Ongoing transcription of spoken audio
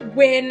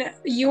when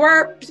you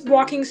are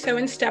walking so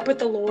in step with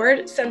the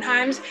Lord,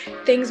 sometimes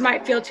things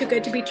might feel too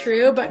good to be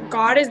true, but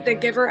God is the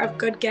giver of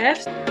good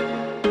gifts.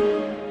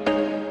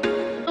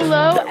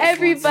 Hello,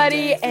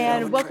 everybody,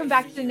 and welcome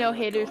back to the No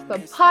Haters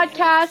Club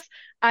podcast.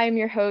 I am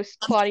your host,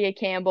 Claudia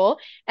Campbell,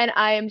 and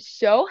I am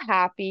so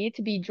happy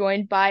to be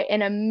joined by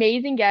an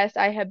amazing guest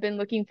I have been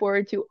looking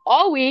forward to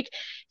all week,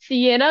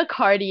 Sienna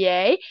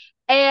Cartier.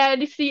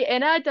 And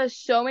Sienna does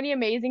so many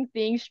amazing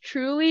things.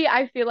 Truly,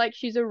 I feel like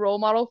she's a role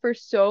model for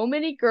so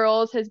many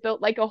girls, has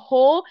built like a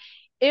whole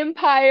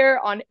empire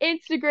on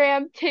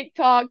Instagram,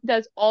 TikTok,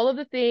 does all of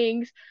the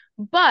things.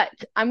 But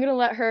I'm going to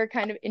let her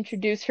kind of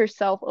introduce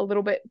herself a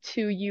little bit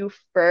to you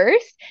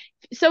first.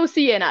 So,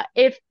 Sienna,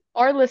 if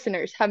our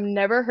listeners have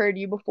never heard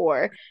you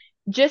before,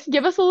 just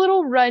give us a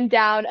little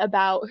rundown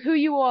about who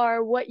you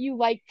are, what you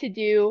like to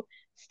do,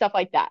 stuff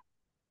like that.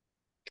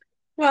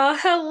 Well,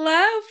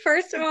 hello.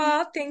 First of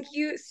all, thank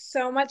you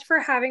so much for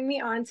having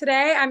me on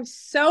today. I'm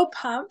so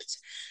pumped.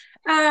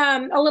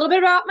 A little bit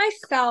about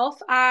myself.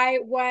 I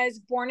was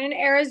born in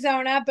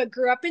Arizona, but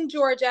grew up in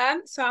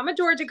Georgia. So I'm a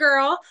Georgia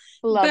girl,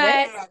 Love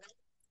it. but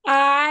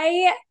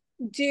I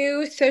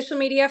do social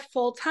media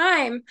full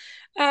time,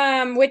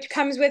 which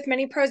comes with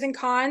many pros and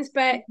cons,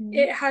 but Mhm.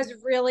 it has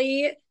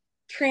really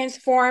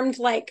transformed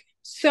like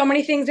so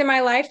many things in my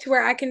life to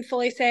where I can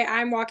fully say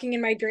I'm walking in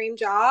my dream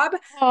job,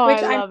 Oh, I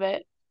which I'm love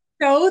it.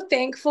 so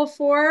thankful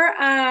for.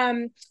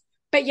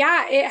 But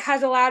yeah, it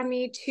has allowed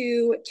me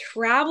to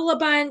travel a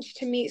bunch,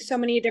 to meet so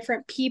many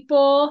different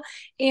people,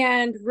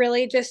 and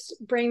really just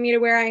bring me to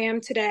where I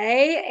am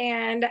today.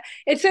 And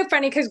it's so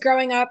funny because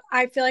growing up,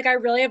 I feel like I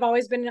really have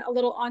always been a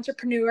little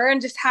entrepreneur and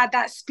just had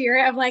that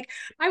spirit of like,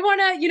 I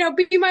want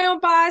to, be my own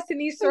boss and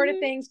these sort of Mhm.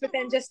 things. But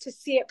then just to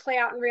see it play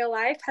out in real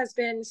life has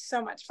been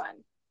so much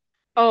fun.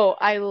 Oh,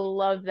 I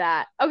love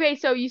that. Okay,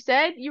 so you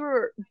said you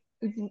were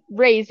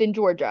raised in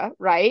Georgia,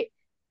 right?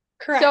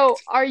 So,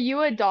 Correct. are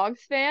you a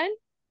Dogs fan?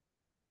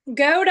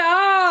 Go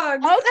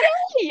dogs.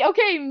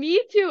 Okay,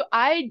 me too.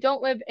 I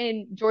don't live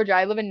in Georgia.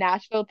 I live in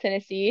Nashville,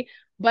 Tennessee,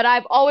 but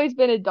I've always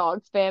been a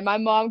Dogs fan. My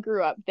mom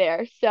grew up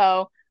there,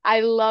 so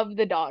I love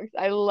the Dogs.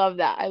 I love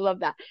that. I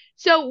love that.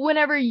 So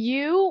whenever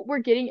you were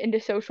getting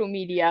into social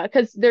media,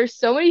 because there's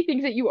so many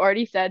things that you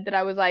already said that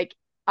I was like,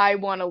 I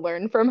want to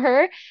learn from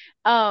her.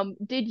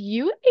 Did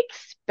you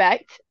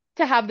expect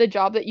to have the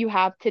job that you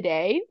have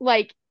today?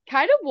 Like,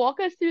 kind of walk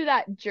us through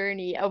that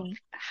journey of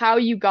how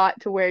you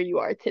got to where you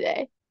are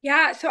today.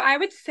 Yeah, so I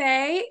would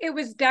say it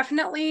was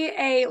definitely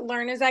a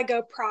learn as I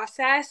go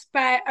process,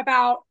 but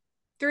about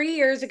 3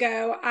 years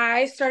ago,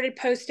 I started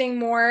posting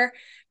more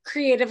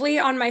creatively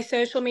on my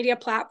social media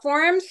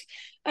platforms.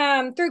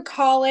 Through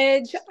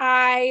college,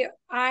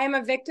 I'm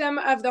a victim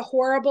of the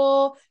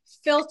horrible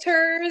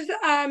filters,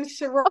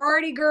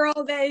 sorority girl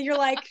that you're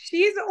like,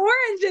 she's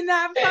orange in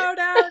that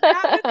photo.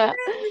 That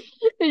was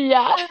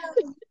Yeah.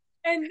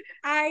 and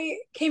I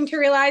came to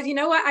realize, you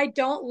know what? I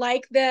don't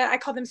like I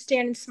call them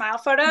stand and smile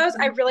photos.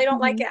 I Mhm. really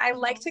don't like Mhm. it. I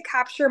like to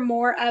capture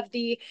more of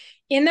the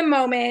in the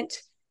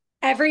moment,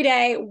 every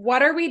day,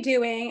 what are we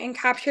doing? And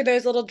capture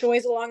those little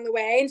joys along the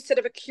way instead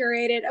of a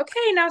curated,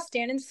 okay, now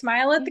stand and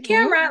smile at the Mhm.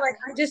 camera. Like,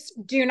 I just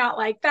do not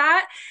like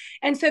that.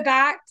 And so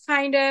that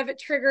kind of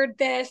triggered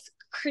this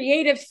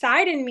creative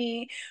side in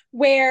me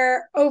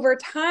where over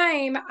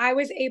time I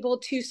was able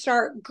to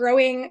start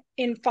growing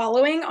in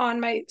following on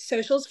my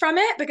socials from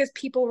it because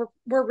people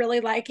were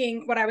really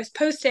liking what I was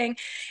posting.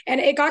 And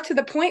it got to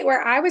the point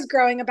where I was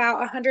growing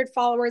about 100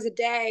 followers a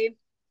day.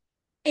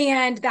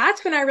 And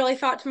that's when I really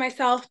thought to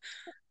myself,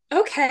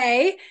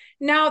 okay,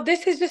 now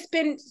this has just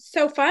been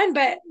so fun,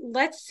 but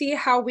let's see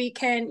how we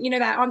can,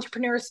 that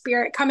entrepreneur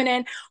spirit coming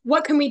in.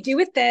 What can we do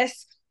with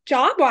this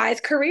job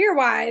wise, career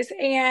wise?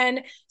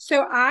 And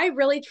so I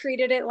really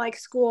treated it like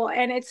school.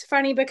 And it's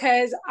funny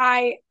because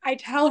I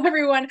tell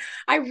everyone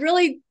I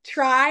really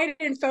tried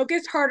and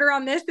focused harder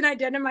on this than I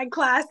did in my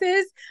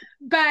classes.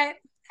 But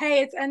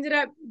hey, it's ended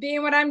up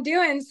being what I'm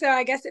doing. So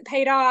I guess it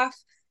paid off.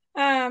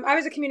 I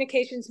was a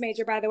communications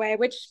major, by the way,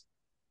 which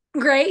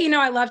great.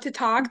 I love to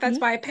talk. That's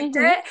Mhm. why I picked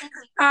Mhm.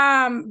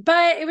 it.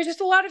 But it was just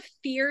a lot of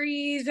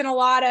theories and a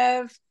lot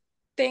of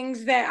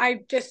things that I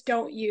just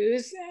don't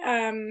use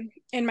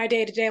in my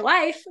day-to-day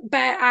life.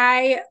 But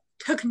I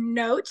took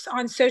notes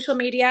on social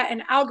media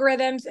and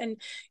algorithms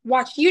and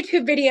watched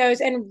YouTube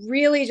videos and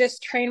really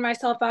just trained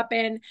myself up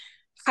in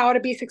how to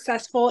be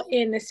successful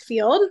in this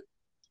field.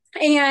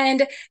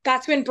 And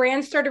that's when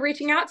brands started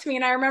reaching out to me.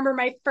 And I remember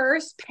my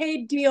first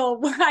paid deal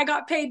when I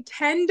got paid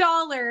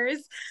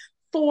 $10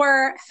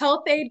 for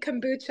Health Aid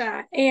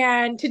Kombucha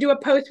and to do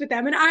a post with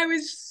them. And I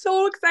was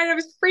so excited. I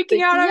was freaking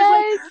Like, out. I was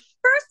like, yes.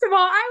 first of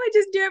all, I would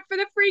just do it for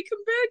the free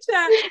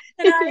kombucha.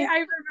 And I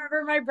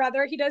remember my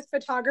brother, he does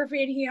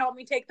photography and he helped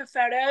me take the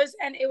photos.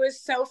 And it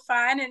was so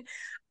fun. And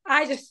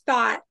I just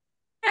thought,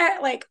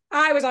 like,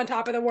 I was on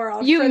top of the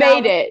world You for that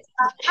made one. it.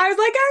 I was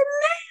like,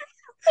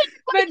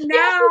 but Yes.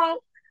 now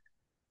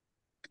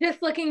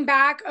just looking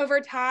back over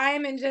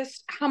time and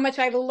just how much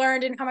I've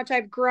learned and how much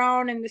I've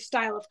grown and the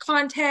style of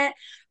content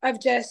of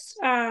just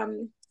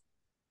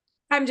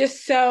I'm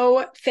just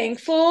so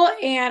thankful.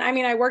 And I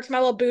mean, I worked my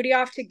little booty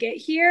off to get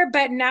here,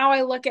 but now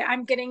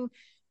I'm getting,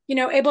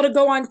 able to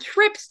go on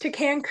trips to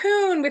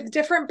Cancun with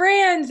different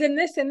brands and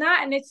this and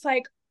that. And it's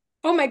like,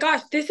 oh my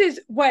gosh, this is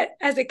what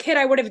as a kid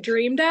I would have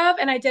dreamed of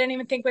and I didn't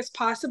even think was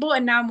possible.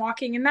 And now I'm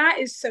walking in that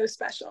is so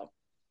special.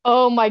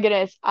 Oh my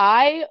goodness.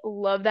 I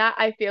love that.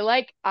 I feel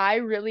like I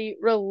really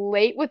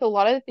relate with a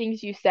lot of the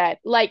things you said.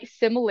 I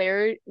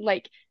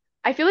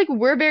feel like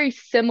we're very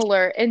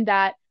similar in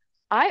that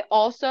I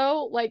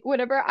also like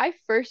whenever I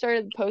first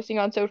started posting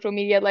on social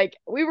media, like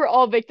we were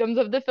all victims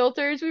of the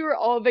filters. We were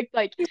all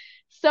like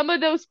some of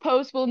those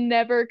posts will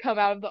never come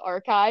out of the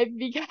archive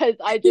because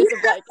I just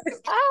am like,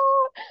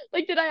 ah,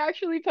 like did I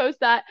actually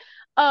post that?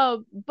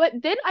 But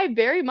then I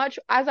very much,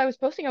 as I was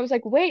posting, I was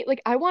like, wait,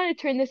 like I want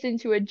to turn this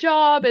into a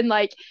job. And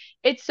like,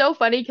 it's so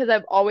funny because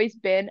I've always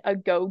been a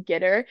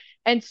go-getter.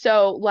 And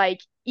so,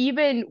 like,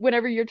 even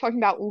whenever you're talking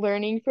about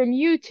learning from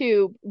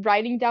YouTube,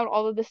 writing down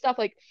all of this stuff,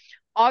 like,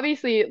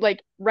 obviously,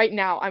 like, right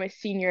now I'm a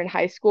senior in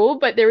high school,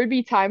 but there would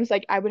be times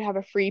like I would have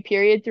a free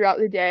period throughout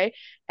the day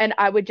and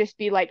I would just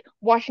be like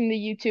watching the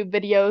YouTube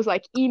videos,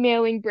 like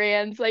emailing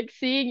brands, like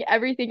seeing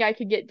everything I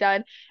could get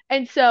done.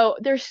 And so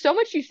there's so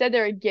much you said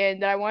there again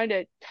that I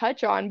wanted to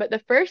touch on. But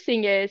the first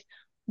thing is,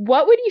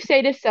 what would you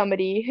say to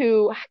somebody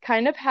who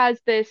kind of has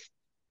this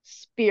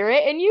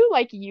spirit in you,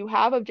 like you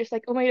have, of just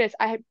like, oh my goodness,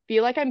 I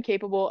feel like I'm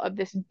capable of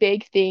this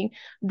big thing,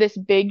 this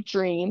big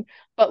dream,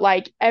 but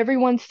like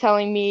everyone's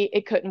telling me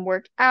it couldn't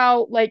work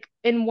out, like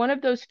in one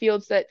of those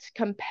fields that's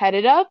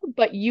competitive,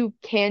 but you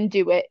can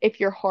do it if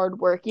you're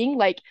hardworking,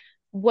 like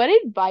what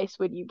advice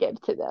would you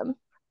give to them?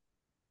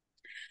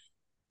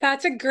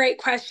 That's a great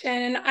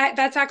question. And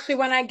that's actually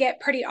one I get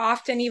pretty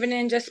often, even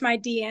in just my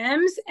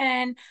DMs.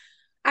 And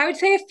I would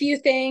say a few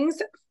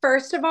things.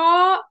 First of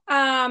all,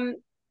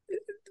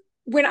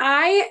 when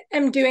I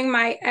am doing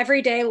my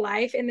everyday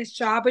life in this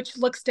job, which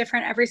looks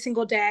different every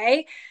single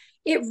day,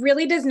 it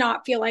really does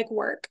not feel like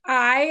work.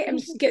 I am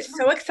get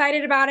so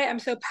excited about it. I'm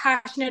so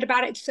passionate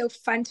about it. It's so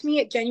fun to me.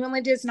 It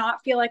genuinely does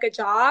not feel like a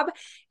job.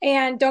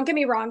 And don't get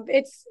me wrong,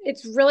 it's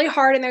really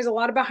hard and there's a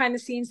lot of behind the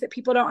scenes that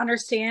people don't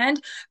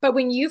understand. But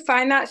when you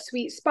find that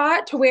sweet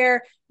spot to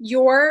where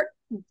your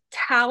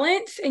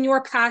talents and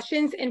your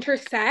passions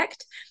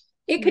intersect,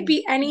 it could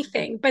be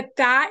anything, but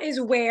that is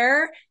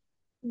where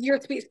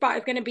your sweet spot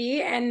is going to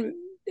be and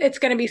it's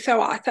going to be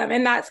so awesome.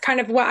 And that's kind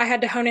of what I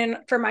had to hone in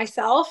for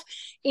myself.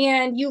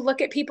 And you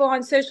look at people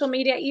on social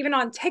media, even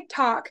on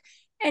TikTok,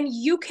 and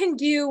you can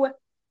do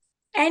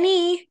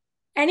any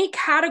any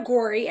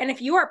category, and if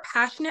you are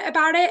passionate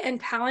about it and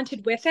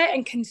talented with it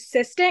and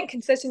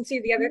consistency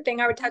is the other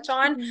thing I would touch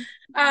on.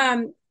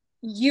 um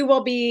you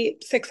will be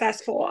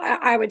successful,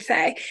 I would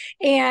say.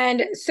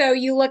 And so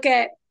you look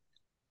at,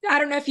 I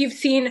don't know if you've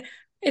seen,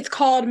 it's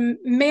called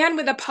Man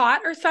with a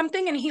Pot or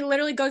something, and he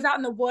literally goes out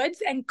in the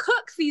woods and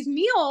cooks these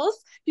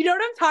meals. You know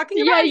what I'm talking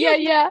Yeah, about? He yeah,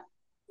 has yeah.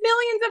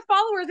 millions of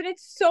followers and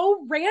it's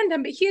so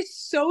random, but he is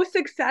so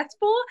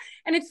successful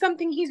and it's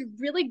something he's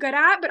really good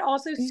at, but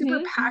also super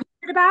Mm-hmm. passionate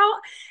about.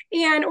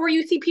 And or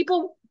you see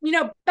people,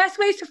 best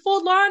ways to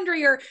fold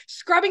laundry or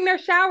scrubbing their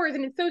showers,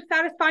 and it's so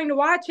satisfying to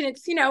watch. And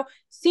it's,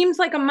 seems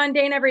like a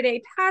mundane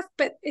everyday task,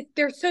 but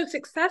they're so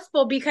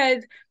successful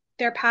because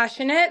they're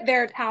passionate,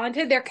 they're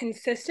talented, they're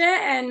consistent,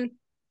 and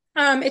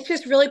it's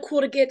just really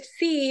cool to get to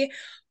see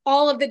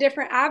all of the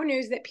different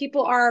avenues that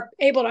people are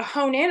able to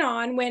hone in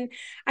on. When,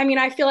 I mean,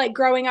 I feel like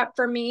growing up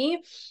for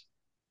me,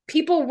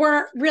 people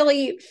weren't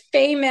really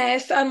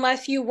famous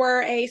unless you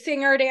were a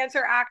singer,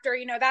 dancer, actor,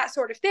 that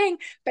sort of thing.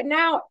 But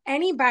now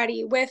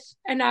anybody with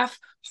enough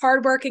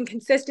hard work and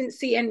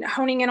consistency and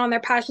honing in on their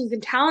passions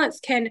and talents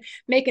can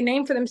make a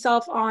name for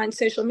themselves on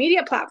social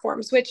media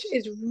platforms, which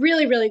is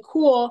really, really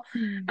cool.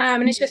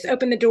 And it's just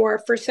opened the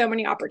door for so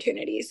many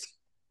opportunities.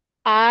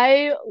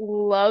 I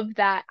love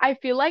that. I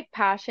feel like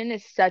passion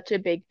is such a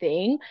big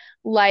thing.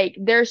 Like,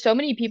 there's so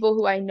many people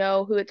who I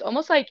know who it's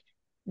almost like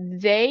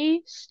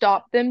they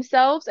stop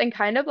themselves and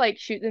kind of like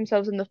shoot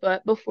themselves in the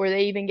foot before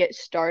they even get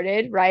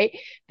started, right?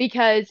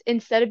 Because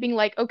instead of being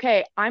like,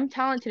 okay, I'm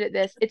talented at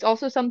this, it's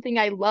also something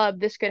I love.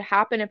 This could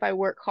happen if I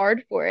work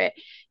hard for it.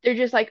 They're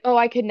just like, oh,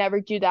 I could never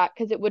do that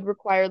because it would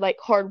require like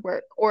hard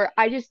work, or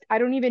I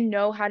don't even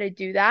know how to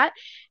do that.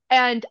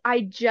 And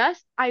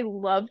I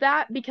love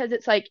that because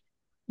it's like,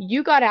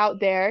 you got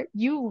out there,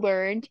 you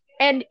learned,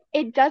 and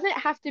it doesn't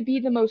have to be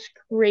the most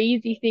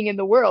crazy thing in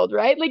the world,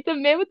 right? Like the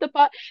man with the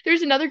pot.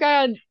 There's another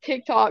guy on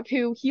TikTok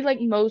who he like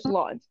mows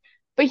lawns,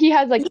 but he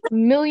has like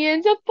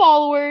millions of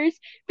followers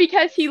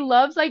because he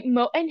loves like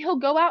and he'll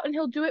go out and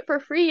he'll do it for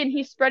free and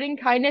he's spreading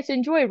kindness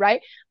and joy,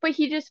 right? But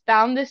he just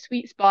found the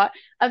sweet spot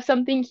of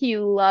something he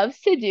loves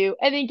to do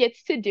and then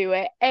gets to do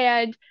it.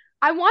 And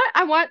I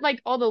want like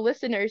all the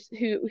listeners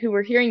who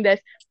are hearing this,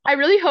 I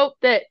really hope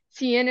that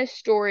Sienna's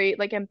story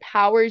like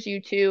empowers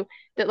you to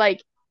that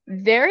like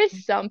there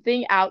is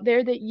something out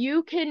there that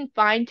you can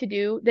find to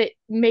do that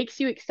makes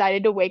you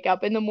excited to wake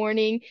up in the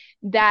morning,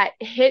 that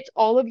hits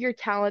all of your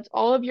talents,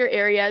 all of your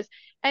areas.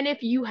 And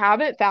if you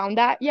haven't found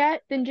that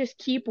yet, then just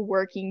keep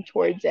working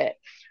towards it.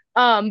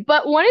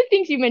 But one of the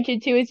things you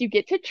mentioned too is you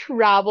get to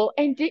travel.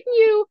 And didn't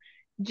you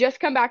just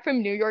come back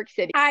from New York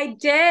City? I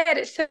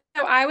did. So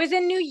I was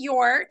in New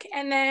York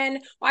and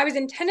then I was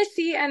in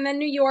Tennessee and then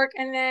New York.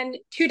 And then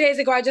 2 days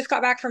ago, I just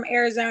got back from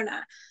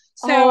Arizona.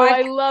 So Oh, I've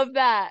I love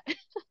that.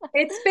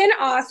 It's been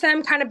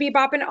awesome, kind of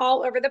bebopping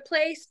all over the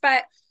place,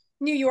 but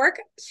New York,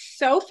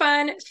 so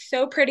fun,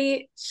 so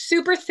pretty,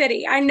 super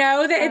city. I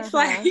know that it's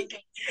like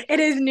Uh-huh. it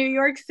is New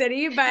York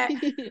City, but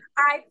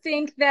I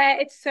think that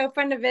it's so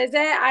fun to visit.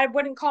 I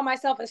wouldn't call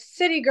myself a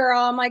city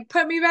girl. I'm like,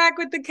 put me back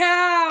with the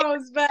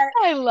cows, but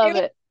I it love was,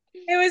 it.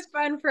 it was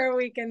fun for a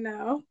weekend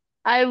though.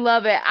 I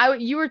love it.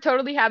 You were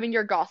totally having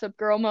your Gossip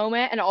Girl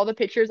moment and all the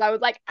pictures. I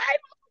was like,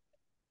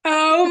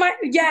 Oh my,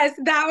 yes,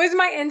 that was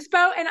my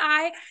inspo.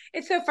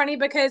 It's so funny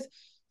because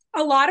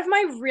a lot of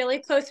my really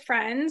close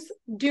friends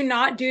do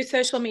not do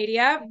social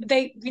media.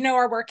 They,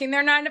 are working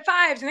their 9 to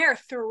 5s and they're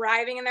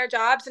thriving in their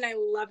jobs. And I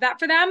love that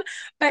for them.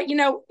 But,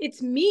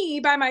 it's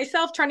me by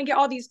myself trying to get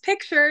all these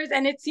pictures.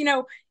 And it's,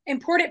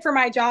 important for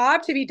my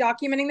job to be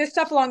documenting this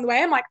stuff along the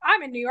way. I'm like,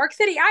 I'm in New York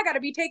City. I got to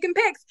be taking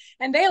pics.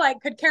 And they like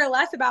could care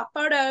less about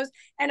photos.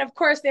 And of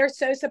course, they're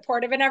so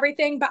supportive and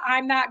everything. But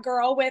I'm that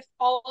girl with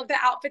all of the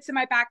outfits in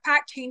my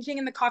backpack changing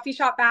in the coffee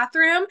shop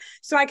bathroom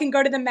so I can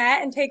go to the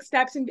Met and take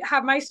steps and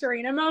have my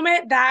Serena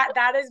moment.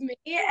 That is me.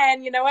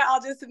 And you know what?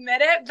 I'll just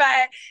admit it.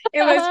 But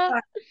it was I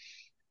fun.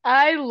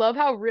 I love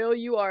how real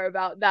you are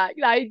about that.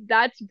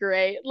 That's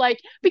great. Like,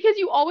 because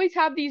you always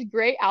have these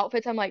great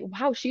outfits. I'm like,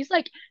 wow, she's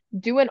like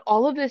doing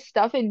all of this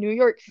stuff in New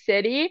York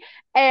City.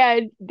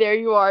 And there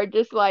you are,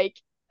 just like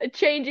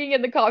changing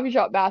in the coffee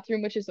shop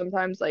bathroom, which is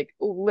sometimes like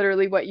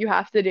literally what you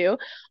have to do.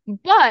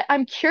 But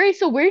I'm curious,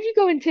 so where did you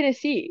go in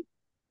Tennessee?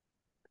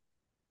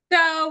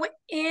 So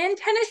in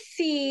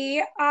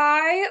Tennessee,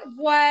 I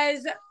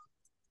was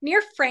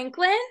near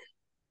Franklin.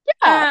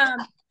 Yeah.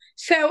 Um,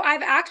 so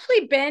I've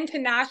actually been to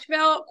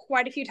Nashville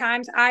quite a few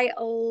times. I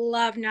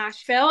love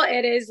Nashville.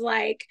 It is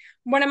like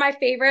one of my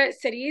favorite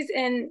cities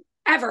in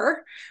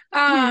ever.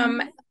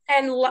 Um, Mhm.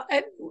 and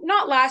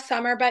not last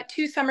summer, but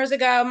 2 summers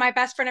ago, my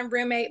best friend and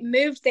roommate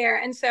moved there.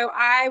 And so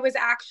I was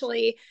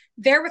actually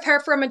there with her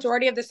for a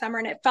majority of the summer.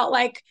 And it felt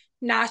like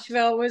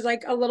Nashville was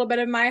like a little bit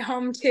of my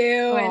home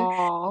too. And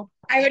Aw.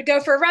 I would go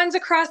for runs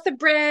across the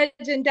bridge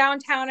and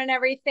downtown and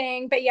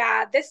everything. But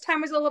yeah, this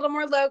time was a little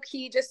more low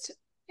key, just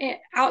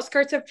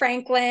outskirts of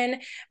Franklin.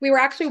 We were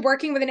actually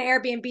working with an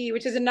Airbnb,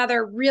 which is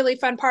another really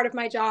fun part of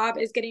my job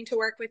is getting to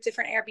work with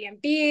different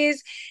Airbnbs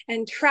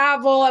and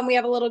travel. And we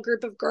have a little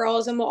group of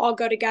girls and we'll all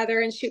go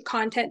together and shoot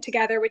content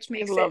together, which I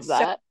makes it love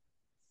that.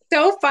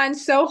 so fun,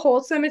 so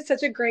wholesome. It's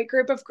such a great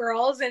group of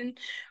girls and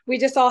we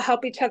just all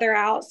help each other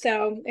out.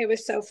 So it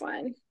was so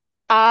fun.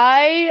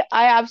 I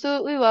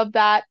absolutely love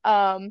that.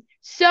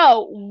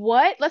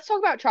 So let's talk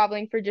about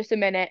traveling for just a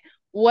minute.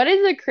 What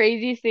is the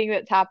craziest thing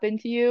that's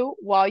happened to you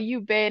while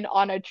you've been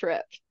on a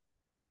trip?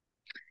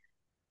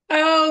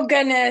 Oh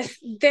goodness,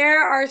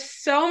 there are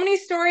so many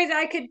stories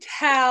I could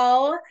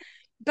tell,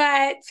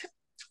 but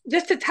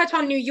just to touch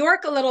on New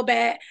York a little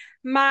bit,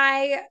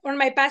 my one of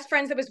my best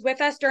friends that was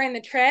with us during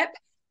the trip,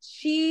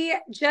 she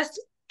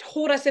just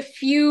told us a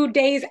few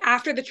days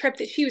after the trip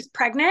that she was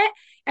pregnant,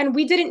 and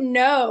we didn't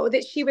know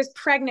that she was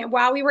pregnant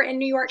while we were in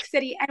New York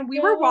City, and we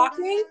were No.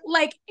 walking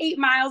like 8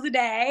 miles a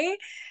day.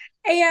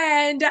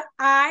 And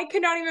I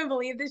could not even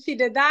believe that she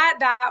did that.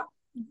 That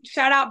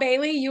shout out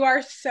Bailey, you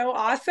are so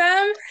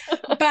awesome.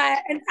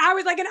 And I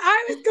was like, and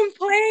I was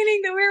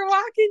complaining that we were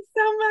walking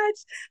so much.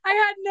 I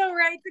had no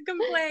right to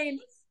complain.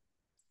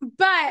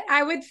 But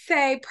I would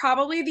say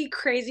probably the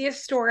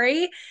craziest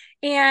story,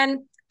 and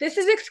this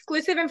is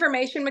exclusive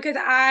information because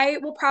I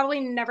will probably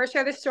never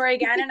share this story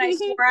again, and I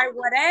swore I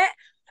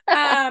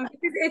wouldn't.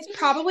 Because it's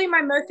probably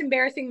my most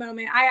embarrassing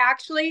moment. I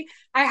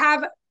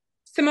have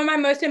some of my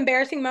most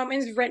embarrassing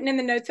moments written in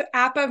the notes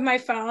app of my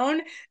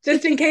phone,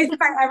 just in case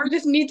if I ever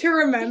just need to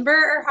remember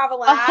or have a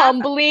A laugh.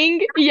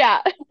 humbling,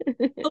 yeah.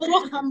 A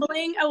little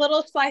humbling, a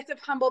little slice of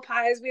humble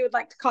pie, as we would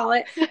like to call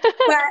it.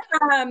 But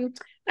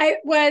I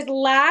was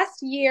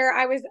last year,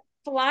 I was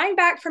flying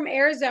back from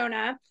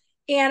Arizona,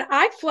 and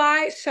I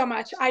fly so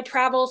much. I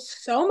travel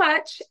so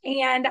much,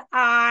 and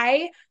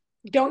I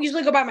don't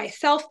usually go by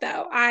myself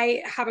though.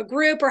 I have a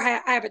group or I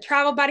have a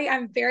travel buddy.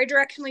 I'm very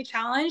directionally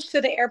challenged.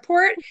 So the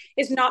airport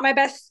is not my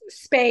best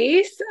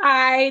space.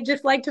 I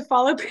just like to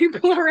follow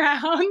people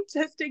around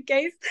just in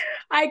case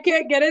I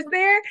can't get us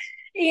there.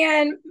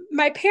 And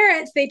my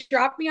parents, they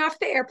dropped me off at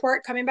the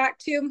airport coming back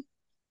to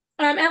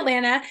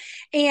Atlanta,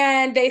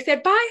 and they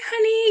said, "Bye,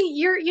 honey.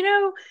 You're,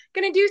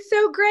 gonna do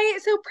so great.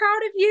 So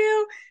proud of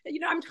you."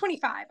 I'm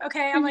 25.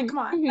 Okay, I'm like, Mhm, come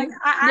on, like mhm.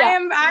 I Yeah.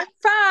 am, I'm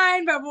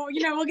fine, but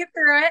we'll get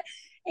through it.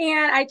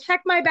 And I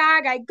check my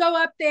bag. I go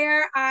up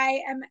there.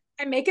 I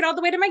make it all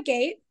the way to my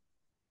gate,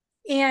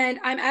 and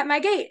I'm at my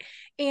gate,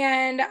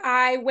 and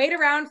I wait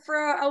around for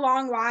a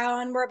long while,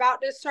 and we're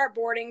about to start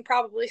boarding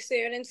probably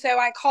soon. And so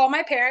I call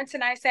my parents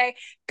and I say,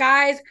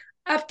 "Guys,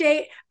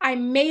 update, I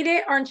made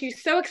it. Aren't you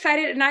so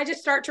excited?" And I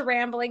just start to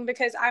rambling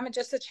because I'm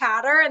just a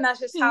chatter and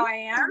that's just Mhm. how I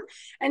am.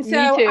 And Me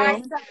so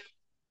I too.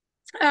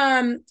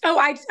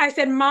 I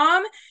said,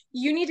 Mom,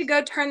 you need to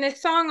go turn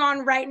this song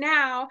on right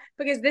now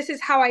because this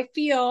is how I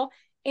feel.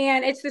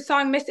 And it's the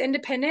song Miss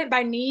Independent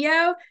by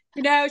Neo.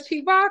 You know,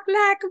 she walked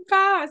like a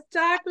boss,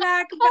 talk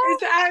like a boss.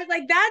 So I was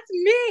like, that's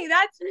me.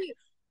 That's me.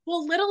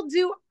 Well, little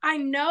do I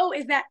know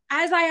is that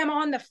as I am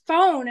on the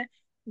phone,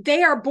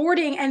 they are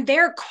boarding and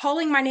they're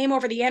calling my name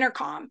over the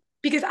intercom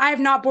because I have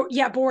not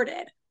yet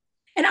boarded.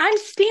 And I'm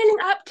standing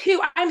up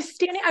too.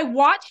 I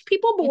watch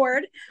people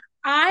board.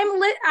 I'm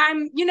lit.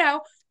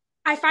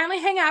 I finally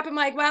hang up. I'm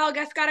like, well, I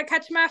guess got to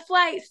catch my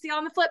flight. See you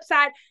on the flip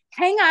side.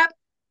 Hang up.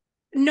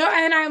 No,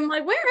 and I'm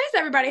like, where is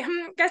everybody?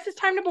 Guess it's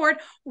time to board.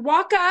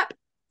 Walk up,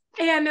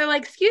 and they're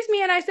like, excuse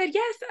me. And I said,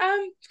 yes.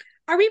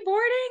 Are we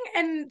boarding?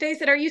 And they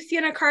said, are you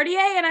Sienna Cartier?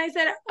 And I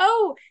said,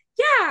 oh,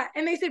 yeah.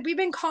 And they said, we've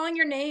been calling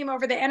your name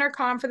over the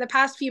intercom for the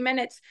past few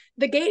minutes.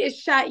 The gate is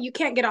shut. You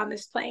can't get on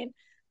this plane.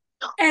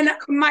 And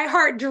my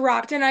heart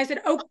dropped. And I said,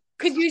 oh,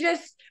 could you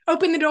just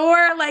open the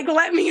door? Like,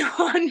 let me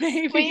on,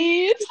 maybe.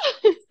 Please.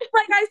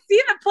 Like, I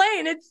see the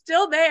plane, it's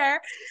still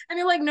there. And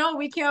they're like, no,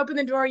 we can't open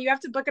the door. You have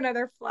to book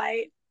another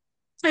flight.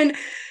 And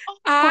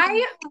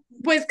I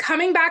was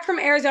coming back from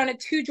Arizona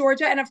to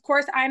Georgia. And of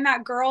course, I'm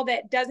that girl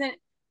that doesn't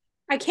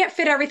I can't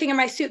fit everything in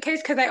my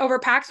suitcase because I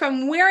overpack. So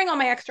I'm wearing all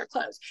my extra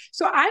clothes.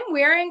 So I'm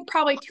wearing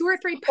probably 2 or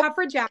 3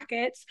 puffer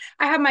jackets.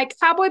 I have my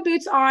cowboy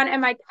boots on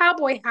and my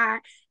cowboy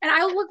hat. And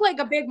I look like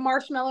a big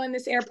marshmallow in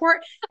this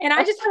airport. And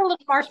I just had a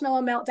little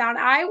marshmallow meltdown.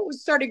 I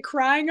started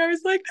crying. I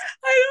was like,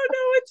 I don't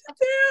know what to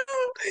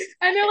do.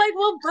 And they're like,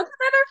 well, book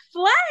another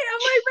flight.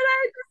 I'm like,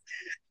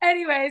 but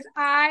anyways,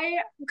 I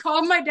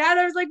called my dad.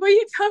 I was like, will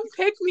you come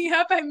pick me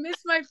up? I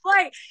missed my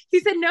flight. He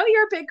said, no,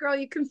 you're a big girl.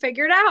 You can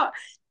figure it out.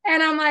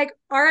 And I'm like,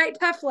 all right,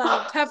 tough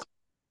love, tough.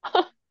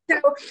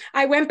 So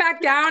I went back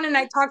down and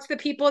I talked to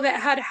the people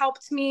that had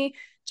helped me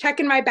check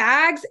in my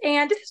bags.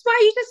 And this is why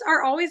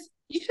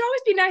you should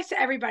always be nice to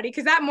everybody.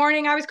 Because that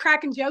morning I was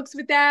cracking jokes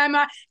with them.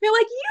 They're like,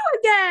 you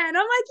again.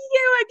 I'm like,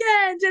 you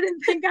again.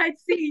 Didn't think I'd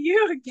see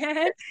you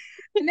again.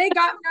 And they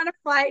got me on a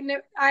flight and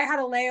I had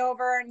a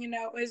layover and,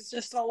 it was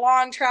just a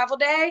long travel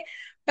day.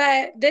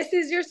 But this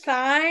is your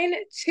sign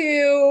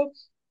to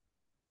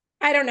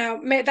I don't know.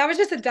 That was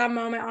just a dumb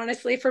moment,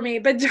 honestly, for me.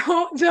 But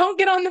don't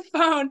get on the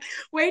phone.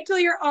 Wait till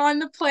you're on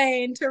the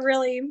plane to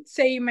really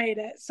say you made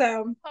it.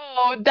 So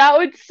Oh, that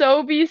would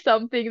so be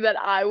something that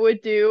I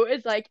would do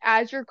is like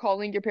as you're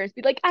calling your parents,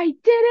 be like, I did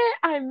it,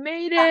 I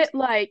made yeah. it,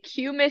 like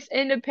you Miss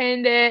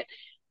Independent.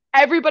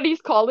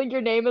 Everybody's calling your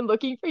name and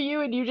looking for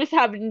you, and you just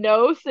have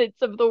no sense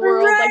of the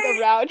world like Right.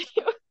 around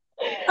you.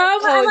 I'm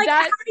Oh, like,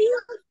 how that do you?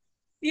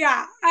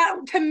 Yeah,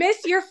 to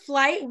miss your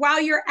flight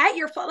while you're at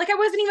your flight. Like I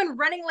wasn't even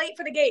running late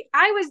for the gate.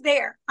 I was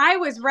there. I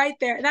was right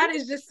there. That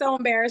is just so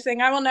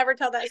embarrassing. I will never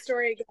tell that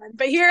story again.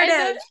 But here it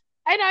and the is.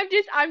 and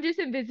I'm just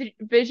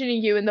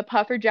envisioning you in the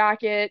puffer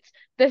jackets,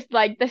 this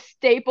like the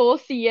staple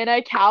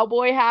Sienna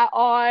cowboy hat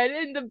on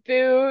and the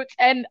boots,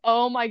 and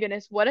oh my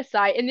goodness, what a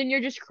sight. And then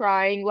you're just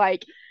crying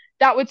like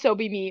that would so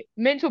be me.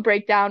 Mental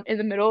breakdown in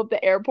the middle of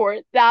the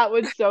airport. That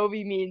would so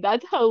be me.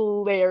 That's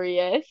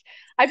hilarious.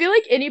 I feel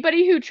like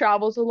anybody who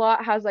travels a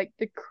lot has like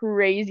the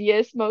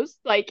craziest, most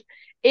like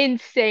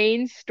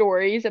insane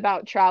stories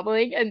about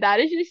traveling, and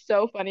that is just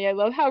so funny. I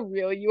love how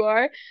real you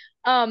are.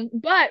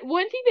 But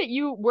one thing that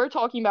you were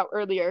talking about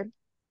earlier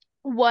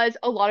was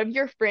a lot of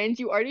your friends.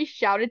 You already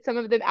shouted some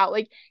of them out.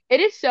 Like,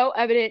 it is so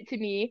evident to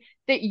me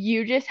that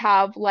you just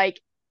have like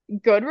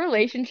good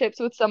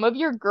relationships with some of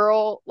your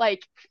girl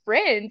like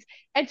friends.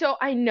 And so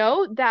I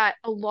know that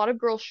a lot of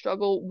girls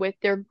struggle with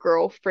their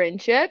girl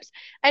friendships.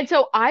 And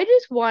so I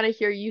just want to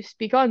hear you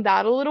speak on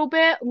that a little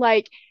bit.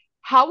 Like,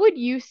 how would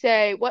you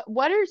say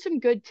what are some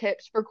good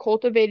tips for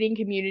cultivating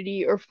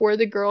community or for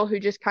the girl who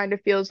just kind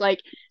of feels like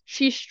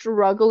she's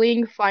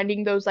struggling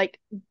finding those like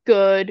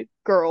good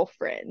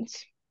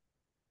girlfriends?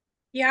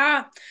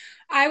 Yeah,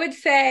 I would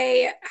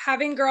say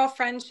having girl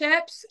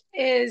friendships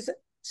is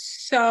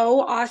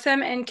so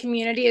awesome and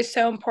community is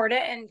so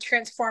important and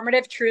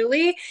transformative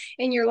truly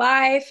in your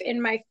life, in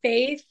my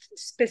faith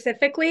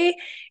specifically.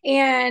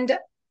 And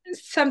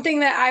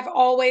something that I've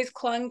always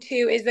clung to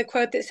is the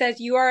quote that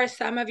says, you are a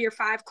sum of your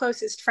 5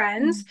 closest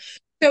friends.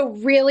 So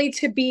really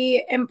to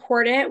be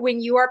important when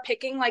you are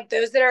picking like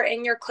those that are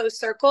in your close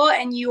circle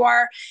and you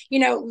are,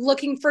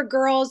 looking for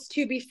girls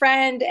to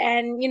befriend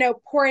and,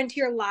 pour into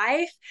your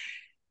life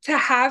to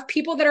have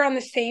people that are on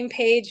the same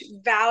page,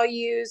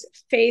 values,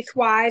 faith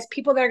wise,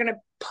 people that are going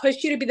to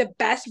push you to be the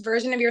best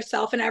version of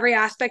yourself in every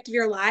aspect of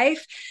your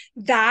life,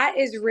 that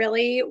is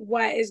really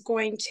what is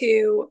going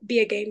to be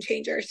a game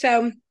changer.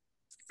 So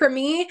for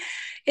me,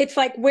 it's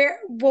like where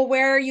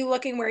are you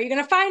looking? Where are you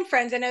going to find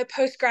friends? I know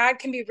post grad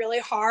can be really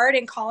hard.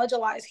 In college, a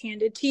lot is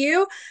handed to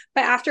you,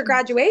 but after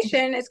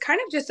graduation, it's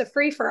kind of just a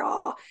free for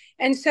all.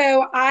 And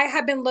so I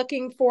have been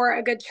looking for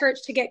a good church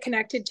to get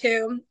connected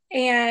to,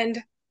 and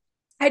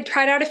I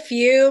tried out a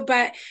few,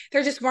 but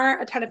there just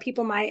weren't a ton of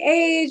people my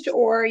age,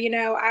 or,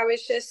 I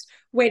was just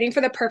waiting for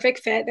the perfect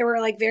fit. There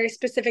were like very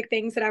specific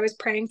things that I was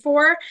praying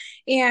for.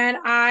 And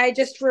I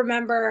just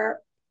remember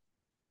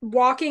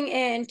walking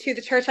into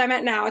the church I'm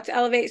at now. It's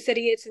Elevate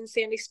City, it's in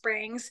Sandy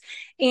Springs.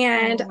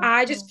 And Oh,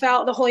 I just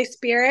felt the Holy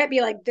Spirit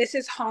be like, this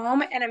is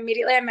home. And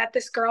immediately I met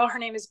this girl. Her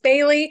name is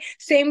Bailey,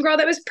 same girl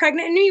that was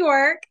pregnant in New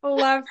York.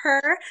 Love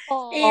her.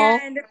 oh,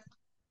 And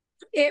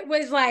it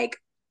was like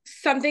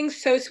something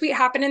so sweet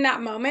happened in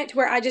that moment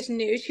where I just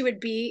knew she would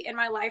be in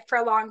my life for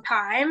a long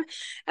time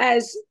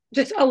as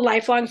just a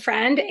lifelong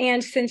friend.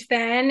 And since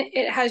then,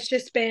 it has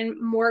just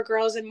been more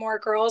girls and more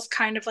girls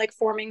kind of like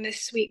forming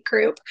this sweet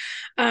group.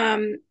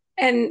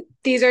 And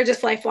these are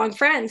just lifelong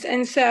friends.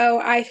 And so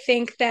I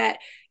think that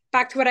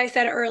back to what I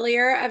said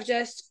earlier of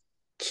just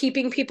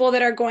keeping people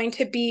that are going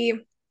to be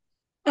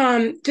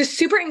just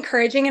super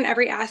encouraging in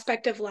every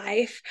aspect of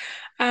life,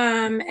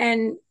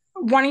 and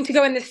wanting to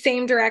go in the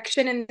same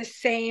direction and the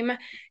same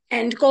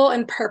end goal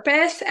and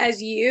purpose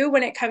as you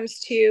when it comes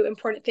to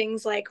important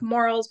things like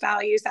morals,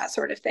 values, that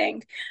sort of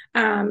thing,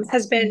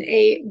 has been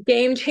a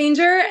game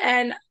changer.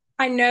 And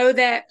I know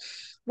that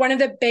one of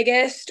the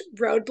biggest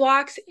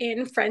roadblocks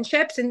in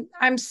friendships, and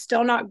I'm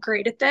still not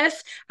great at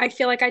this, I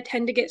feel like I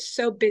tend to get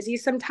so busy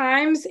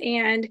sometimes,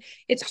 and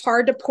it's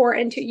hard to pour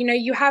into,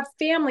 you have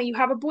family, you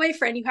have a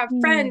boyfriend, you have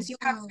mm, friends, you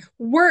have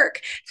work.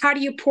 How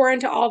do you pour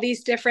into all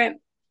these different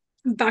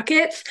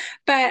buckets?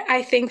 But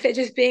I think that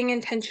just being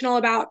intentional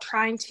about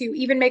trying to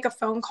even make a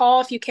phone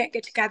call if you can't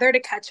get together to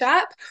catch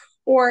up,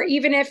 or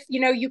even if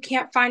you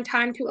can't find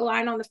time to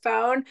align on the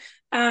phone.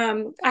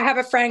 I have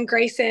a friend,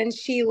 Grayson.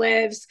 She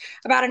lives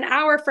about an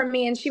hour from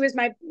me, and she was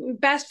my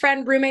best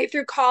friend roommate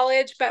through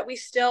college, but we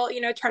still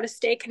try to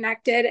stay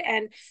connected.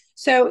 And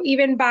so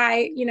even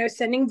by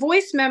sending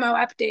voice memo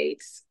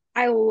updates,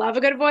 I love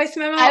a good voice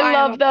memo. I I am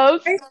love a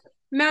those. voice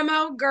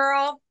memo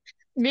girl.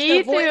 So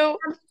Me voice,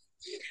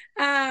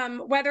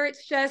 too. whether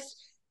it's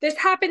just this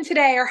happened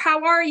today or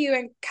how are you,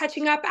 and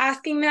catching up,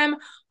 asking them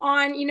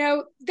on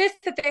this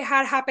that they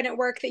had happen at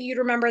work that you'd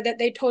remember that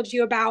they told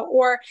you about,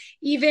 or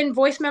even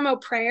voice memo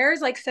prayers,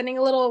 like sending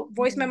a little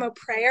voice memo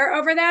prayer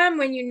over them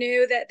when you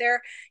knew that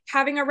they're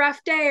having a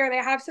rough day or they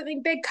have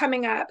something big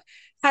coming up,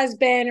 has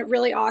been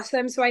really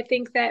awesome. So I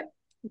think that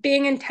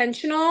being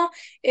intentional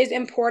is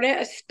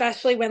important,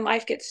 especially when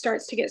life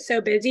starts to get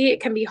so busy. It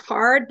can be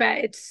hard, but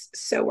it's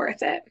so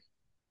worth it.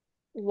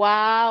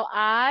 Wow,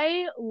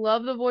 I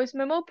love the voice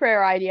memo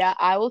prayer idea.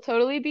 I will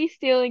totally be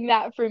stealing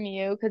that from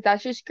you because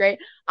that's just great.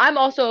 I'm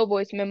also a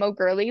voice memo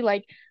girly.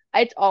 Like,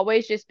 it's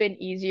always just been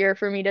easier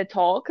for me to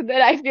talk than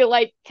I feel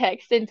like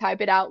text and type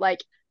it out.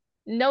 Like,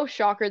 no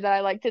shocker that I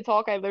like to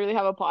talk. I literally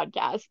have a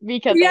podcast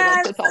because I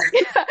like Yes. to talk.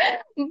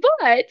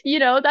 But,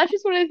 that's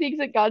just one of the things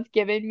that God's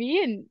given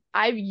me, and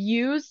I've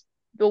used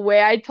the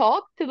way I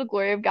talk to the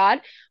glory of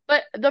God.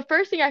 But the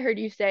first thing I heard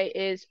you say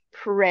is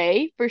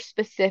pray for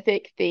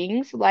specific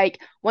things. Like,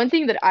 one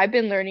thing that I've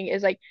been learning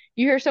is like,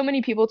 you hear so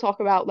many people talk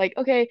about, like,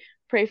 okay,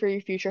 pray for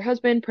your future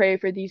husband, pray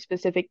for these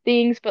specific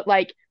things, but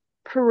like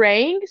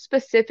praying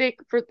specific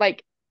for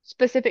like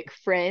specific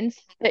friends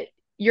that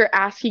you're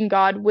asking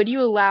God, would you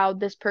allow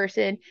this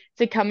person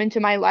to come into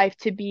my life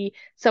to be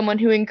someone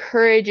who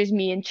encourages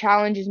me and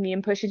challenges me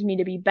and pushes me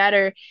to be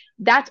better?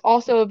 That's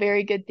also a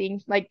very good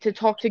thing, like to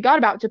talk to God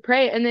about, to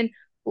pray, and then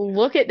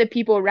look at the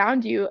people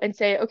around you and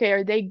say, okay,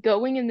 are they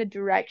going in the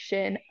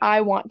direction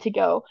I want to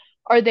go?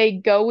 Are they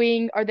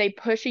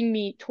pushing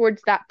me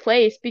towards that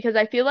place? Because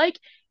I feel like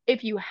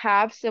if you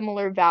have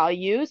similar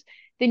values,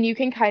 then you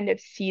can kind of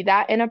see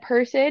that in a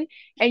person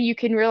and you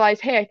can realize,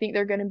 hey, I think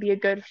they're going to be a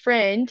good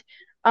friend.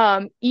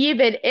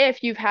 Even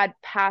if you've had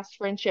past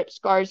friendship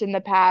scars in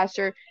the past,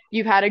 or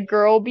you've had a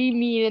girl be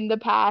mean in the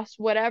past,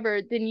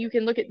 whatever, then you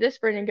can look at this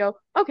friend and go,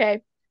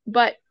 okay,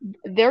 but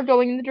they're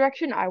going in the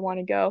direction I want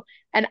to go,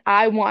 and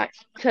I want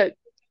to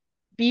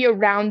be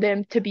around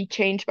them to be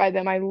changed by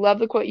them. I love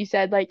the quote you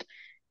said, like,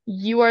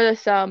 you are the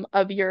sum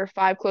of your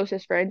five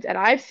closest friends. And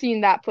I've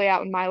seen that play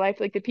out in my life.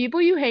 Like, the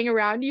people you hang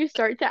around, you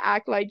start to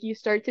act like, you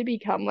start to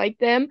become like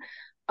them.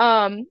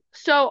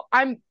 So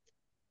I'm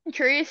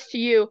curious to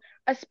you,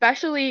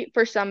 especially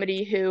for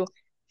somebody who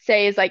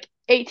say is like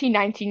 18,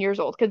 19 years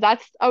old, because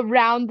that's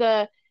around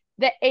the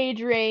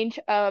age range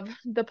of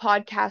the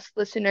podcast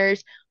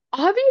listeners.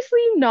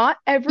 Obviously, not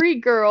every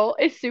girl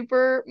is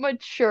super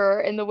mature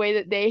in the way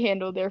that they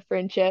handle their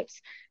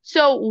friendships.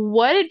 So,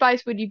 what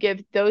advice would you give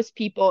those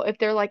people if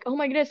they're like, oh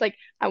my goodness, like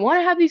I want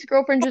to have these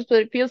girlfriends,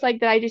 but it feels like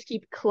that I just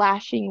keep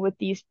clashing with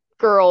these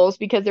girls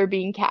because they're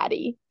being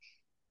catty?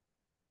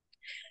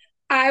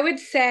 I would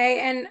say,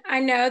 and I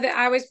know that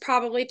I was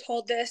probably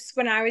told this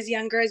when I was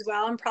younger as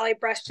well and probably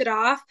brushed it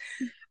off,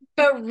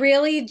 but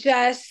really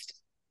just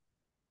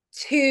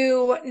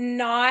to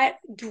not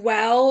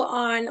dwell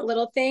on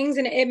little things.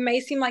 And it may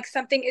seem like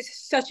something is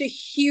such a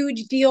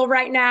huge deal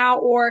right now,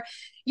 or,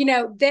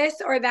 this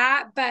or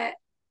that, but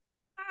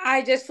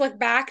I just look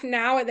back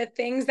now at the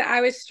things that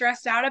I was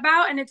stressed out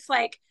about, and it's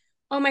like,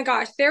 oh my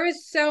gosh, there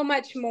was so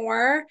much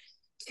more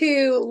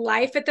to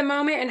life at the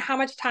moment and how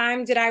much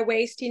time did I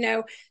waste,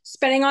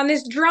 spending on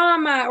this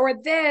drama or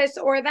this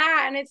or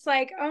that. And it's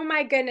like, oh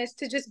my goodness,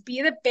 to just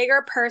be the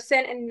bigger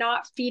person and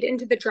not feed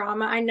into the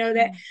drama. I know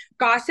that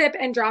gossip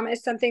and drama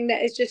is something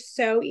that is just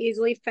so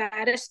easily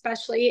fed,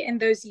 especially in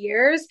those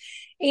years.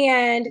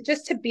 And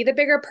just to be the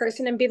bigger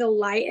person and be the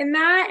light in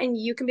that. And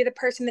you can be the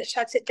person that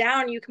shuts it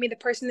down. You can be the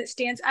person that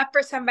stands up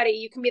for somebody.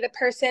 You can be the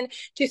person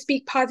to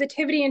speak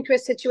positivity into a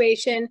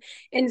situation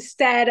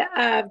instead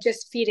of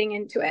just feeding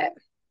into it.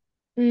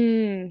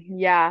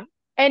 Yeah.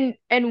 And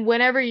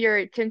whenever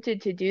you're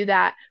tempted to do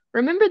that,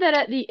 remember that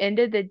at the end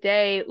of the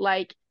day,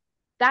 like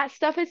that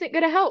stuff isn't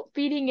going to help.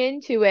 Feeding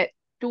into it,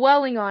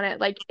 dwelling on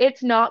it, like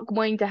it's not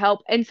going to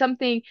help. And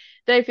something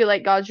that I feel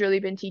like God's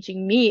really been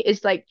teaching me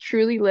is like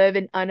truly live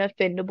an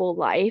unoffendable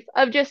life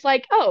of just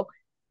like, oh,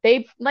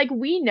 they like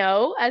we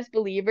know as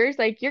believers,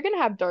 like you're going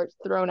to have darts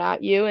thrown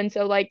at you. And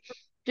so like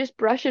just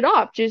brush it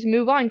off, just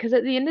move on. Because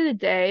at the end of the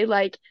day,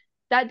 like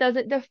that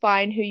doesn't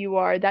define who you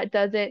are. That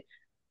doesn't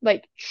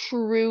like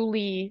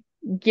truly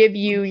give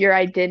you your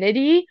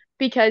identity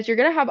because you're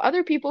going to have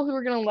other people who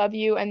are going to love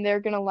you and they're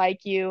going to like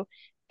you.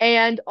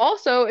 And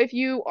also, if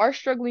you are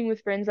struggling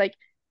with friends, like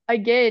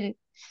again,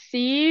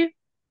 see,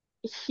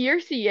 hear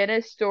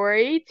Sienna's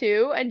story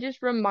too, and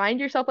just remind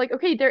yourself, like,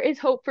 okay, there is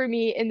hope for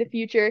me in the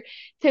future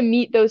to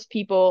meet those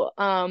people.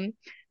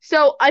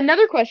 So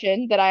another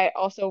question that I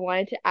also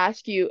wanted to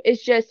ask you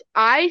is just,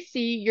 I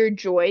see your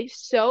joy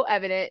so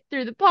evident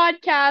through the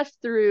podcast,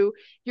 through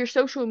your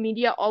social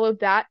media, all of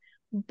that.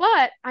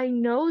 But I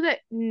know that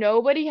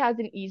nobody has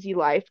an easy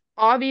life.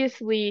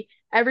 Obviously,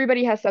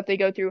 everybody has stuff they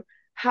go through.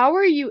 How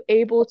are you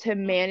able to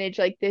manage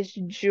like this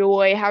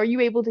joy? How are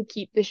you able to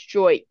keep this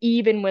joy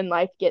even when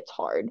life gets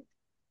hard?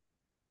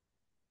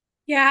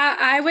 Yeah,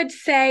 I would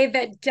say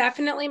that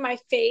definitely my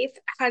faith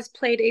has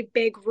played a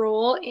big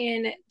role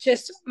in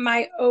just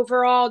my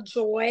overall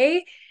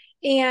joy.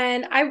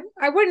 And I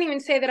wouldn't even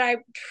say that I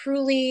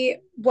truly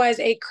was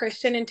a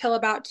Christian until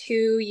about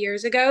 2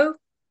 years ago.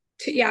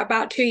 Yeah,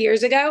 about 2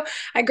 years ago.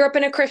 I grew up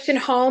in a Christian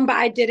home, but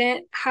I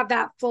didn't have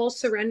that full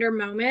surrender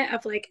moment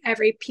of like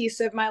every piece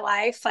of my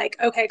life, like,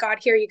 okay, God,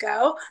 here you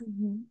go,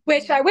 Mhm.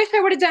 which I wish I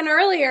would have done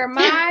earlier.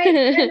 My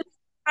goodness,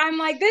 I'm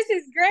like, this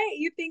is great.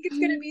 You think it's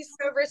going to be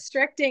so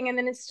restricting, and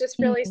then it's just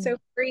really so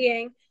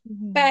freeing.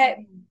 Mhm. But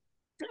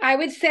I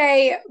would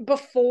say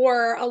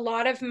before a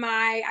lot of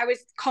my, I would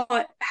call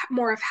it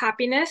more of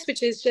happiness,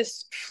 which is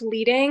just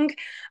fleeting,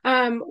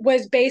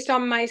 was based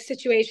on my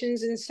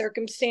situations and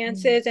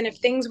circumstances. And if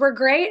things were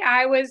great,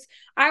 I was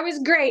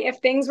great. If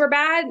things were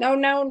bad, no,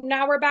 no,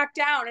 now we're back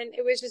down. And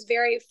it was just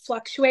very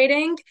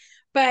fluctuating.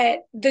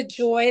 But the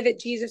joy that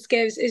Jesus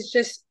gives is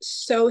just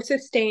so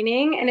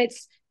sustaining, and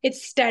it's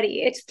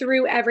steady. It's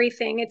through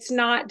everything. It's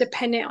not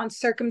dependent on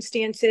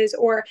circumstances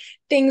or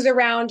things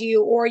around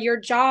you or your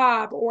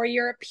job or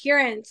your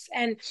appearance.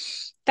 And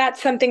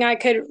that's something I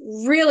could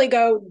really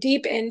go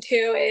deep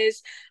into.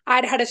 Is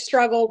I'd had a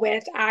struggle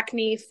with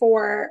acne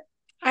for,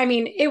 I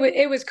mean,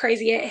 it was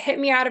crazy. It hit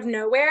me out of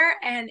nowhere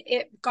and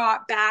it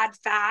got bad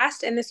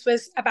fast. And this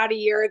was about a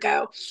year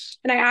ago.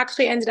 And I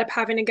actually ended up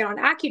having to get on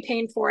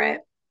Accutane for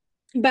it.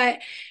 But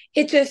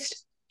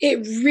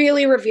it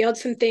really revealed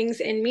some things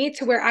in me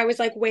to where I was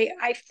like, wait,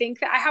 I think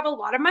that I have a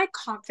lot of my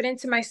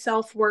confidence and my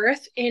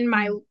self-worth in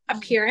my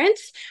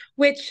appearance,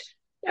 which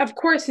of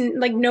course,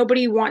 like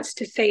nobody wants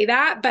to say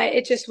that, but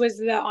it just was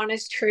the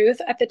honest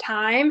truth at the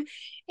time.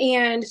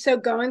 And so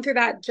going through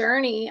that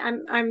journey,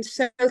 I'm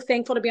so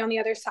thankful to be on the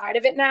other side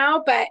of it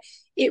now, but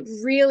it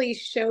really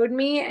showed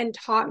me and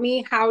taught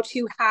me how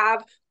to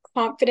have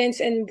confidence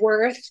and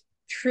worth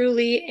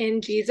truly in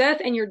Jesus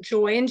and your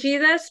joy in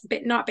Jesus,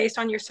 but not based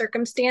on your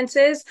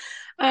circumstances.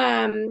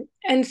 And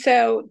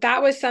so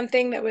that was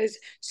something that was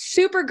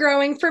super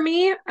growing for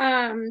me.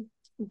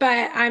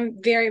 But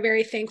I'm very,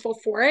 very thankful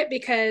for it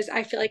because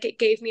I feel like it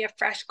gave me a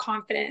fresh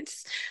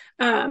confidence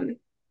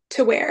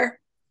to where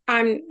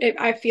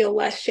I feel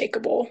less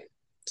shakable.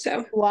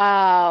 So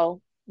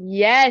Wow.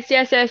 Yes,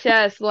 yes, yes,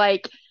 yes.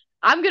 Like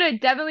I'm gonna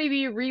definitely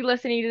be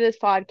re-listening to this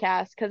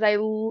podcast because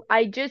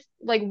I just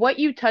like what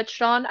you touched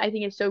on, I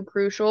think is so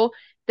crucial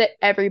that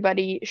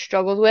everybody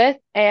struggles with.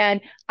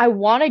 And I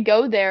want to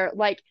go there.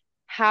 Like,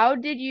 how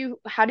did you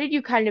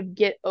kind of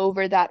get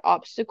over that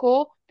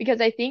obstacle?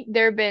 Because I think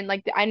there have been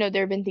like I know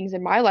there have been things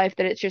in my life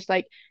that it's just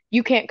like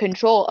you can't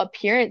control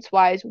appearance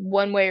wise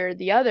one way or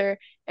the other.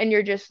 And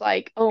you're just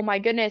like, oh my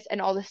goodness.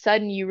 And all of a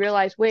sudden you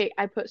realize, wait,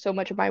 I put so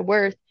much of my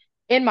worth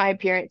in my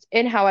appearance,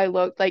 in how I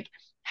looked. Like,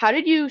 how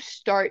did you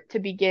start to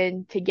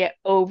begin to get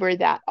over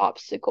that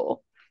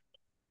obstacle?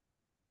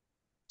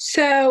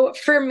 So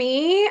for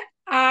me,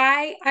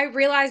 I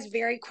realized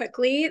very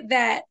quickly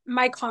that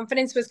my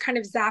confidence was kind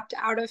of zapped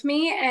out of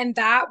me, and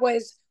that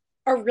was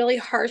a really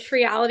harsh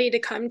reality to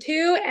come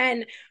to.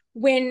 And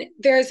when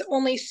there's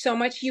only so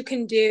much you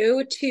can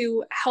do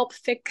to help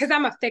fix, because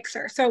I'm a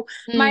fixer. So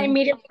my Mm,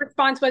 immediate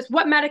response was,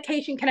 what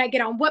medication can I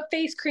get on? What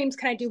face creams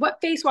can I do? What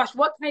face wash?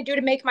 What can I do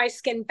to make my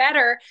skin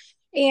better?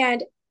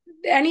 And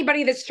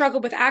anybody that's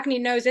struggled with acne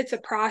knows it's a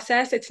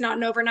process. It's not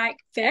an overnight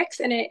fix.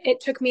 And it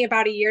took me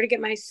about a year to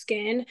get my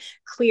skin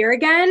clear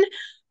again,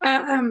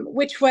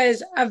 which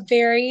was a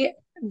very,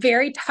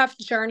 very tough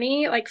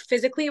journey. Like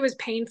physically, it was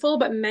painful,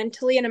 but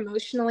mentally and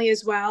emotionally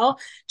as well,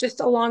 just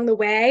along the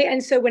way.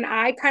 And so when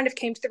I kind of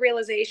came to the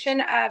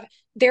realization of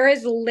there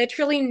is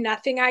literally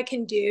nothing I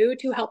can do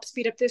to help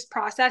speed up this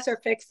process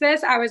or fix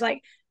this, I was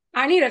like,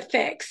 I need to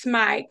fix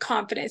my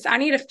confidence. I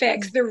need to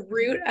fix the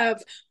root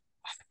of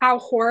how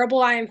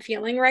horrible I am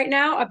feeling right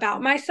now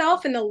about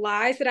myself, and the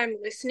lies that I'm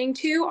listening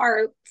to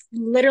are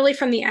literally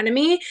from the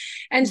enemy.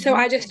 And so Mm-hmm.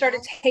 I just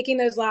started taking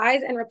those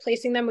lies and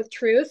replacing them with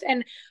truth.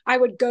 And I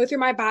would go through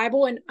my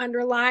Bible and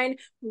underline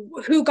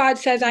who God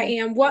says I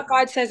am, what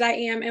God says I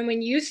am. And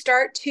when you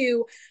start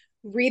to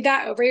read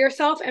that over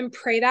yourself and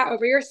pray that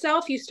over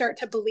yourself, you start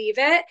to believe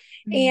it.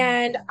 Mm-hmm.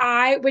 And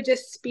I would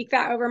just speak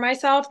that over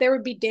myself. There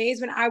would be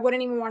days when I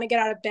wouldn't even want to get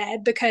out of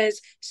bed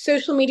because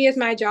social media is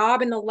my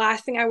job. And the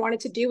last thing I wanted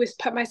to do was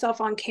put myself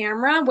on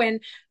camera when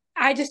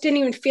I just didn't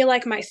even feel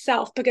like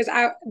myself, because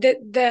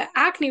the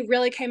acne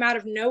really came out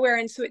of nowhere.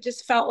 And so it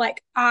just felt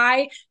like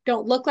I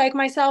don't look like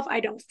myself. I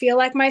don't feel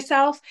like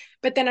myself.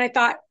 But then I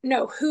thought,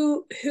 no,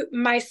 who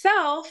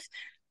myself,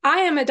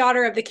 I am a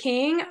daughter of the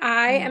King.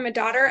 I am a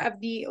daughter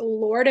of the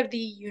Lord of the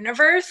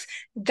universe.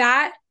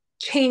 That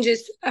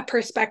changes a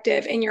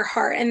perspective in your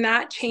heart, and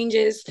that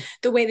changes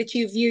the way that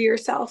you view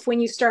yourself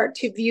when you start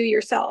to view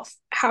yourself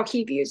how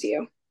he views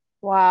you.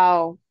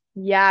 Wow.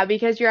 Yeah,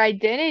 because your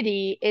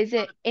identity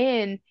isn't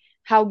in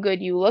how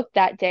good you look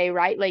that day,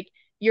 right? Like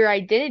your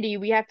identity,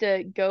 we have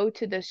to go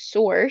to the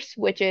source,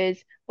 which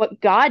is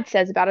what God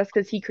says about us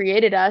because he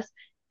created us.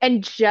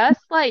 And just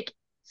like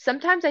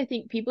sometimes I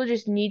think people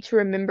just need to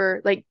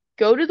remember, like,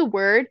 go to the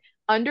word,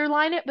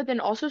 underline it, but then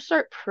also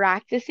start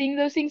practicing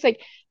those things.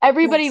 Like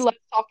everybody Yes. loves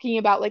talking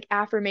about like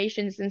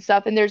affirmations and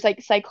stuff, and there's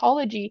like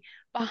psychology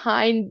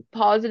behind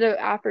positive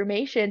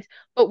affirmations.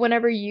 But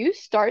whenever you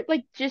start,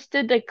 like, just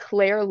to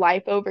declare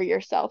life over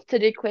yourself, to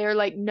declare,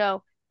 like,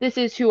 no, this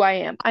is who I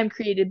am. I'm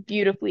created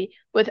beautifully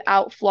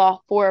without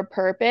flaw for a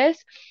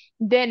purpose,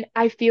 then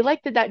I feel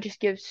like that just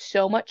gives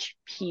so much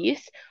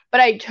peace.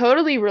 But I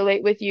totally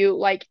relate with you.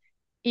 Like,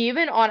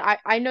 even on,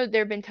 I know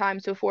there have been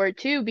times before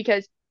too,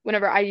 because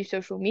whenever I use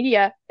social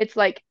media, it's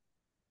like,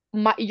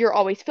 you're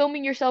always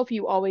filming yourself,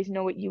 you always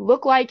know what you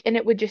look like, and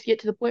it would just get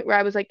to the point where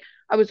I was like,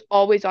 I was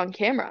always on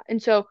camera.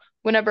 And so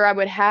whenever I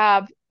would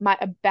have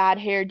a bad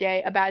hair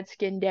day, a bad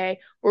skin day,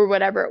 or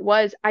whatever it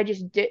was, I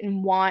just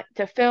didn't want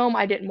to film.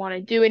 I didn't want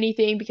to do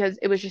anything because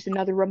it was just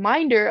another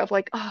reminder of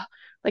like, oh,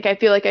 like I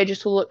feel like I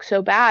just look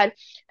so bad.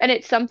 And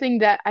it's something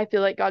that I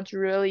feel like God's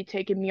really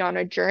taken me on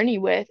a journey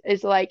with,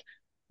 is like,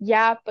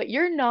 yeah, but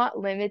you're not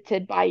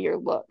limited by your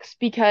looks,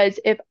 because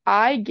if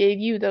I gave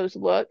you those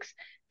looks,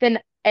 then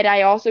and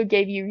I also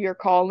gave you your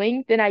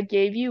calling, then I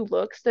gave you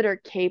looks that are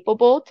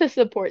capable to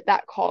support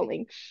that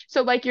calling.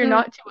 So, like, you're Mm.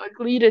 not too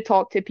ugly to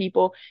talk to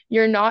people.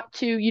 You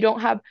don't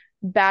have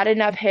bad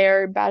enough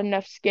hair, bad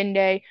enough skin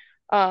day,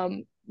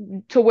 um,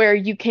 to where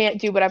you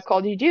can't do what I've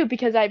called you to do,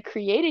 because I've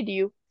created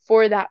you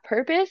for that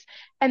purpose.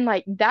 And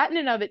like that in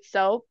and of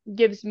itself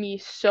gives me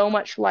so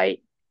much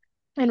light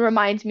and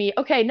reminds me,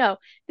 okay, no,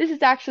 this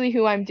is actually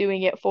who I'm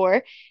doing it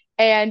for.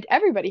 And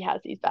everybody has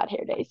these bad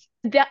hair days.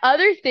 The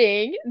other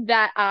thing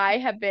that I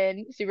have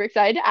been super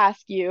excited to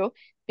ask you,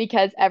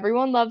 because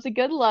everyone loves a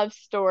good love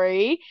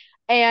story,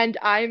 and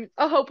I'm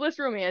a hopeless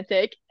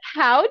romantic.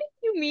 How did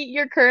you meet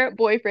your current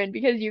boyfriend?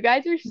 Because you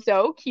guys are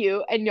so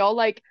cute and y'all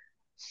like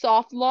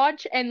soft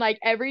launch, and like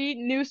every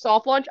new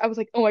soft launch, I was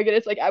like, oh my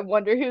goodness, like I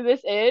wonder who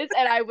this is.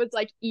 And I was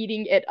like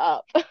eating it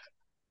up.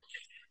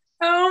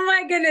 Oh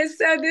my goodness.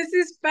 So this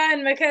is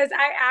fun because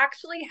I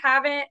actually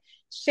haven't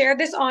shared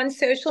this on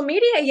social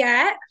media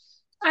yet.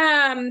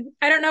 I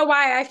don't know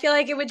why. I feel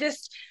like it would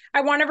just,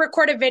 I want to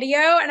record a video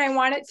and I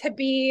want it to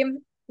be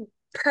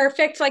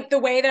perfect, like the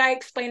way that I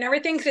explain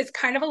everything, because it's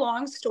kind of a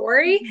long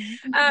story.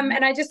 Mhm.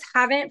 And I just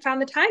haven't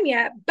found the time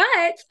yet.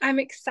 But I'm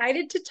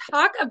excited to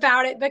talk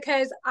about it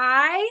because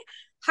I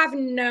have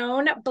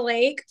known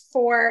Blake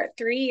for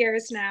 3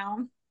 years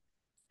now.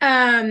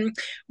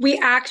 We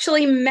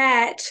actually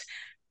met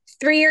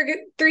 3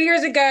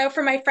 years ago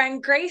for my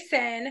friend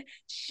Grayson.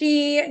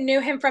 She knew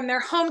him from their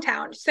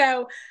hometown.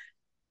 So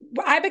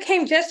I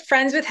became just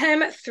friends with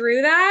him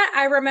through that.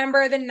 I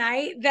remember the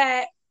night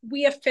that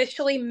we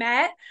officially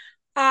met.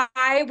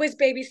 I was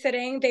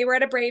babysitting. They were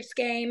at a Braves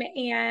game,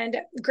 and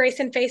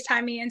Grayson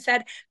FaceTimed me and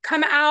said,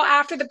 "Come out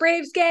after the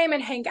Braves game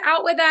and hang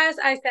out with us."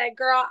 I said,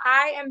 "Girl,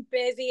 I am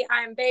busy.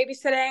 I'm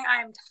babysitting.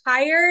 I'm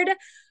tired,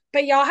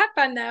 but y'all have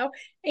fun though."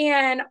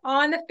 And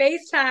on the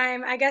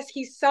FaceTime, I guess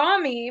he saw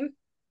me,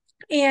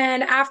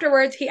 and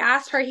afterwards, he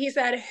asked her, he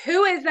said,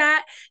 "Who is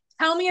that?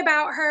 Tell me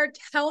about her.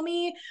 Tell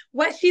me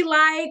what she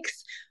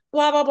likes,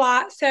 blah, blah,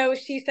 blah." So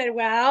she said,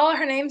 "Well,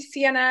 her name's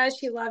Sienna.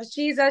 She loves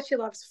Jesus. She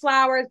loves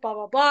flowers, blah,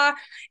 blah, blah."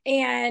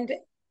 And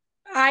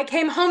I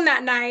came home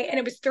that night and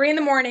it was 3 in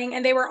the morning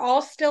and they were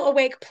all still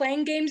awake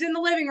playing games in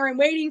the living room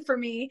waiting for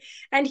me.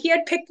 And he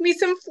had picked me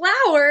some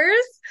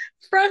flowers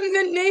from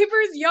the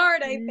neighbor's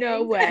yard, I No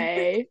think,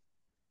 way.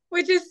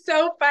 which is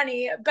so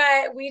funny.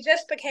 But we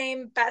just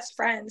became best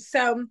friends.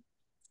 So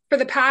for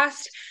the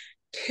past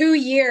 2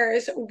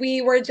 years,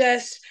 we were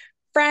just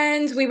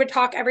friends. We would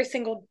talk every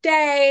single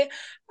day.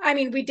 I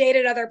mean, we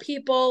dated other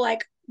people.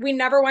 Like, we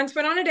never once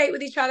went on a date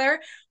with each other.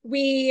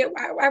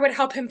 I would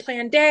help him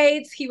plan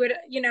dates. He would,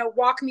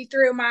 walk me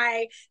through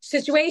my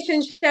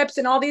situationships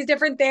and all these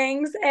different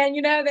things. And,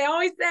 they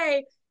always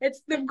say,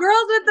 it's the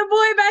girls with the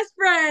boy best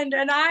friend.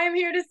 And I'm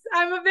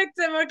a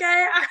victim,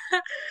 okay?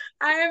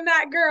 I am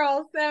that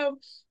girl. So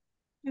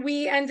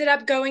we ended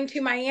up going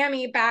to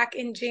Miami back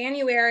in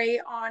January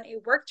on a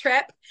work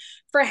trip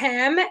for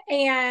him.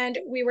 And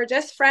we were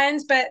just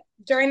friends. But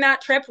during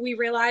that trip, we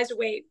realized,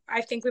 wait,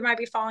 I think we might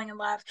be falling in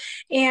love.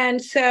 And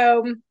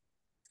so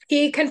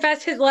he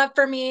confessed his love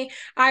for me.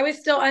 I was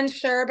still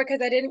unsure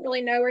because I didn't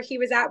really know where he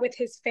was at with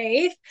his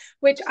faith,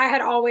 which I had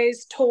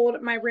always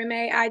told my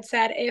roommate. I'd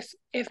said, if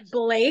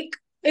Blake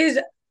is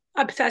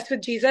obsessed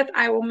with Jesus,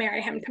 I will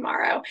marry him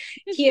tomorrow.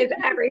 He is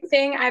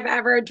everything I've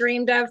ever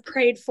dreamed of,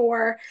 prayed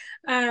for,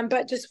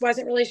 but just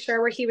wasn't really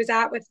sure where he was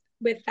at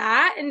with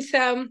that. And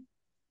so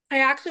I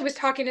actually was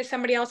talking to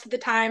somebody else at the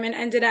time and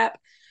ended up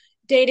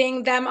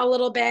dating them a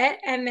little bit.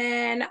 And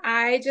then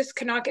I just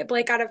could not get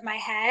Blake out of my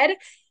head.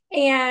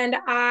 And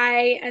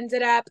I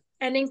ended up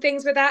ending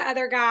things with that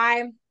other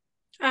guy.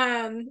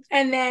 And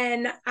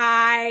then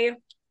I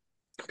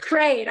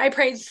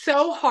prayed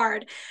so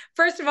hard.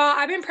 First of all,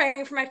 I've been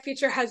praying for my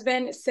future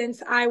husband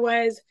since I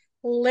was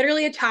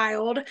literally a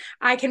child.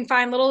 I can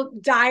find little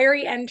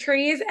diary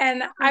entries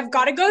and I've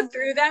got to go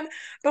through them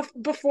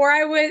before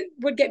I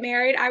would get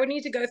married. I would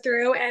need to go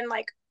through and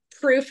like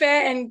proof it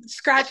and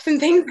scratch some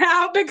things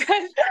out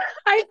because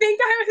I think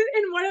I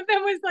was in one of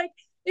them was like,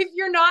 if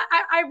you're not,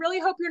 I really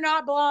hope you're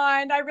not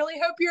blonde. I really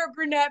hope you're a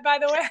brunette, by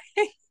the way.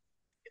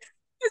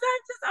 Because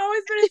I've just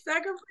always been a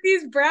sucker for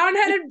these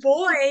brown-headed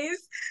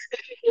boys.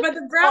 But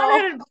the Oh.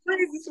 brown-headed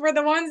boys were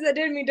the ones that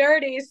did me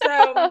dirty. So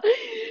I'm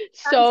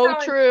So telling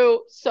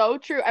true. So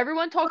true.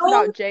 Everyone talks you,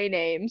 about J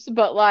names,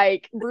 but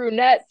like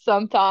brunettes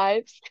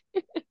sometimes.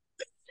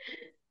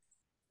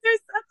 there's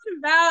something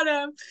about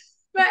them.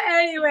 But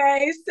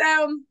anyway,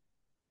 so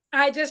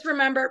I just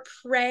remember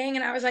praying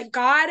and I was like,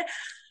 God,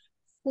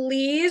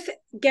 please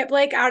get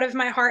Blake out of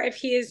my heart if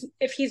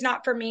he's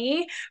not for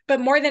me.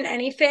 But more than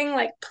anything,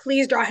 like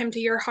please draw him to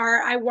your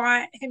heart. I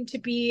want him to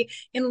be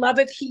in love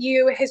with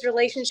you. His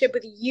relationship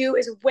with you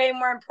is way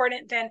more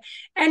important than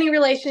any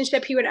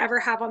relationship he would ever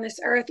have on this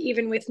earth,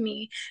 even with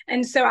me.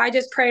 And so I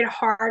just prayed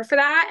hard for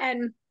that.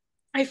 And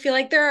I feel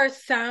like there are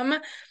some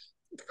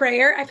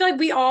prayer. I feel like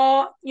we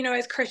all,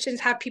 as Christians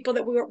have people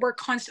that we're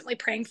constantly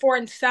praying for.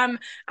 And some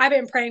I've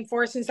been praying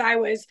for since I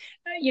was,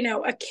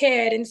 a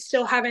kid and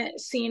still haven't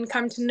seen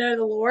come to know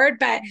the Lord.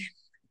 But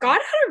God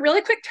had a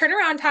really quick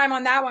turnaround time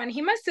on that one.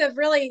 He must have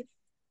really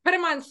put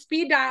him on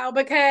speed dial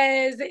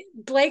because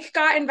Blake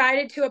got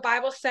invited to a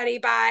Bible study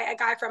by a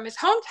guy from his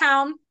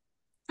hometown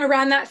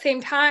around that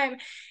same time.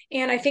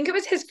 And I think it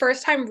was his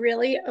first time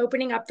really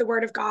opening up the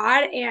word of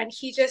God. And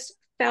he just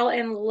fell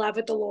in love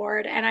with the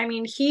Lord. And I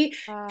mean, he, to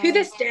Wow.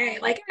 this day,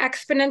 like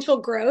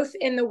exponential growth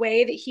in the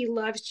way that he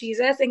loves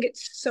Jesus and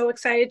gets so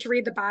excited to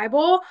read the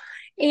Bible.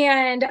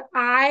 And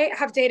I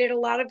have dated a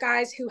lot of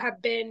guys who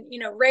have been,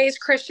 raised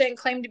Christian,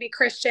 claim to be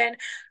Christian.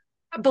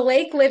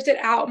 Blake lived it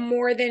out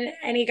more than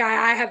any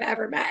guy I have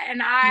ever met.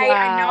 And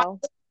I know Wow.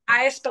 I'm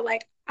biased, but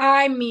like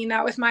I mean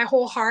that with my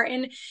whole heart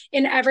and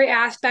in every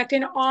aspect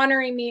and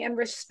honoring me and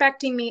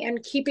respecting me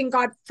and keeping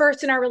God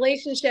first in our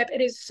relationship.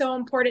 It is so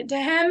important to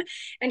him.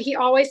 And he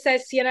always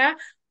says, Sienna,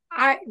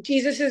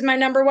 Jesus is my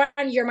number one.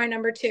 You're my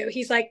number two.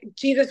 He's like,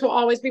 Jesus will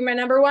always be my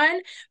number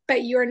one,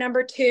 but you're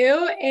number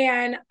two.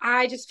 And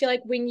I just feel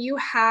like when you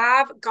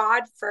have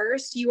God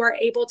first, you are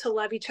able to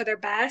love each other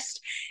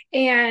best.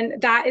 And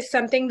that is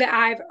something that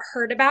I've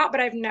heard about, but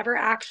I've never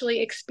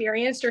actually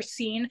experienced or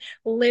seen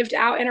lived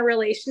out in a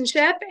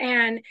relationship.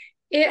 And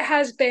it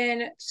has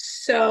been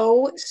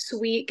so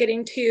sweet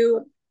getting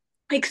to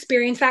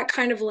experience that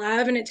kind of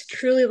love. And it's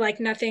truly like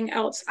nothing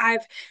else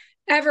I've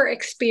ever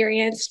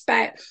experienced.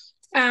 But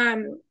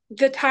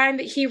the time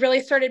that he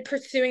really started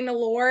pursuing the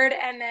Lord,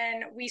 and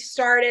then we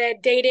started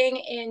dating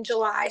in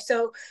July.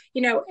 So,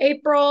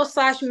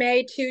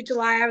 April/May to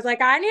July, I was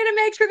like, I need to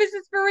make sure this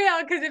is for real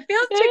because it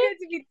feels too good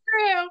to be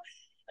true.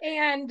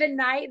 And the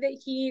night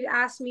that he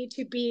asked me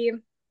to be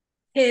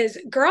his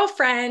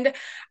girlfriend,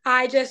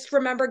 I just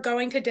remember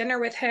going to dinner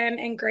with him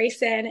and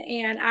Grayson.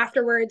 And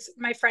afterwards,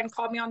 my friend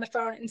called me on the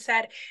phone and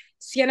said,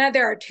 Sienna,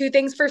 there are two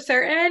things for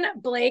certain.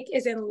 Blake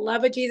is in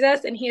love with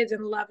Jesus and he is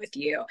in love with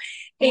you.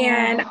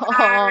 And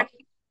I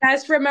Oh.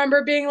 just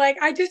remember being like,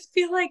 I just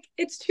feel like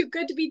it's too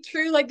good to be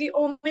true. Like the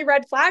only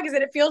red flag is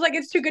that it feels like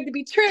it's too good to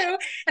be true.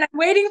 And I'm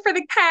waiting for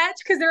the catch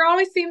because there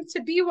always seems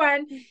to be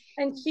one.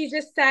 And she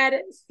just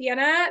said,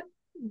 Sienna,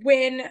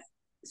 when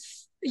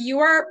you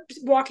are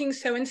walking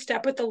so in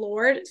step with the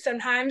Lord,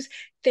 sometimes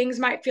things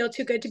might feel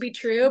too good to be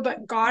true,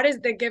 but God is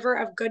the giver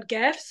of good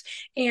gifts.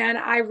 And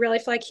I really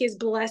feel like He's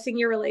blessing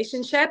your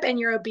relationship and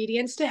your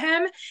obedience to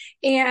Him.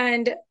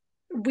 And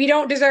we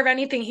don't deserve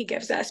anything He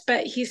gives us,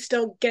 but He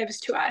still gives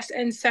to us.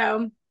 And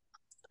so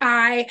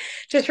I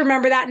just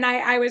remember that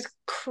night I was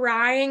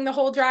crying the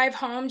whole drive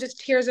home, just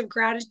tears of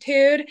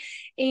gratitude.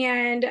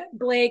 And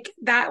Blake,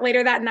 that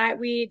later that night,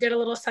 we did a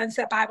little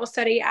sunset Bible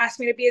study, asked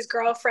me to be his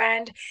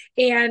girlfriend.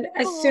 And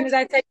as soon Oh. as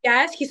I said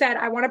yes, he said,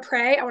 I want to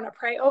pray. I want to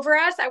pray over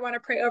us. I want to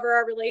pray over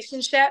our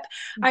relationship.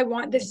 I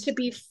want this to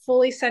be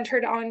fully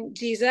centered on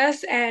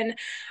Jesus. And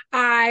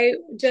I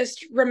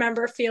just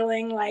remember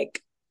feeling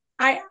like,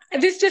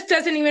 this just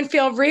doesn't even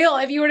feel real.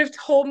 If you would have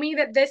told me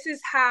that this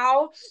is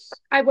how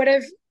I would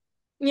have,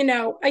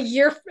 a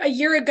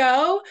year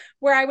ago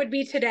where I would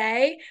be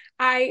today,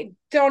 I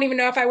don't even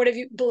know if I would have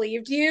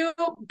believed you.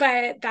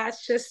 But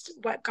that's just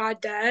what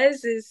God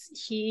does. Is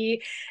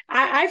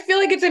I feel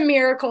like it's a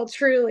miracle,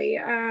 truly,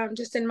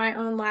 just in my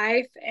own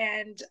life,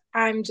 and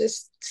I'm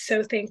just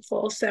so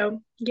thankful.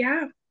 So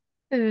yeah.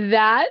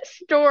 That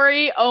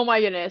story, oh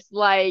my goodness,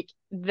 like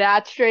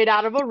that's straight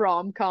out of a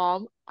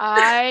rom-com.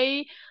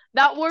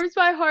 That warms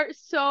my heart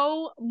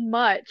so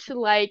much.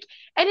 Like,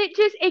 and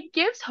it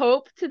gives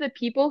hope to the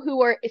people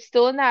who are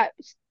still in that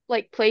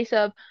like place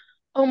of,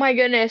 oh my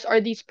goodness,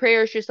 are these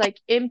prayers just like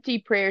empty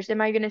prayers?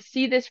 Am I gonna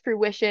see this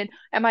fruition?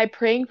 Am I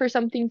praying for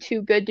something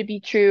too good to be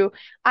true?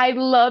 I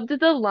loved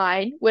the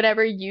line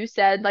whenever you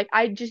said, like,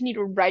 I just need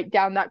to write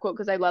down that quote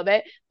because I love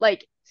it.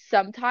 Like,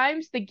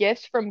 sometimes the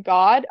gifts from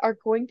God are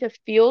going to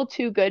feel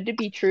too good to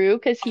be true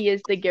because He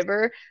is the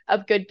giver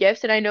of good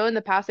gifts. And I know in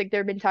the past, like, there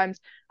have been times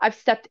I've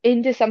stepped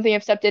into something,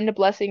 I've stepped into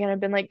blessing, and I've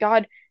been like,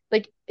 God,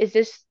 like, is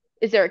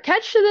there a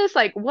catch to this?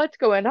 Like, what's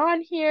going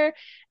on here?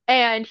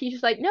 And He's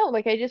just like, no,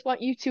 like, I just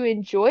want you to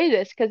enjoy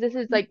this because this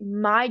is like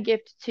my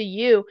gift to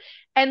you.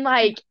 And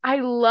like, I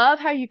love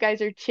how you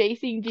guys are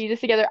chasing Jesus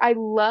together. I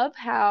love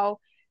how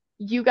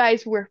you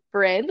guys were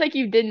friends. Like,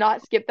 you did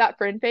not skip that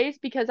friend phase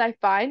because I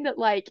find that,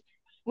 like,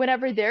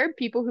 whenever there are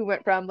people who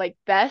went from like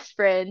best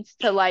friends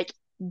to like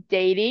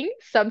dating,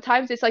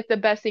 sometimes it's like the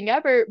best thing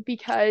ever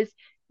because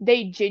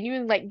they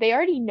genuinely like they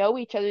already know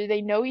each other.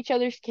 They know each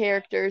other's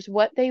characters,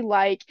 what they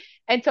like.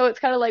 And so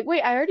it's kind of like,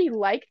 wait, I already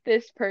like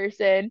this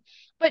person.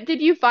 But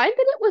did you find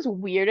that it was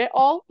weird at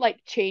all? Like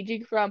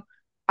changing from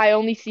I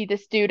only see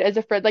this dude as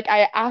a friend. Like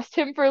I asked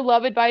him for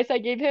love advice, I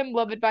gave him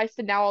love advice,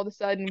 and now all of a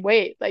sudden,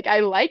 wait, like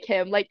I like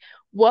him. Like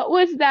what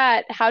was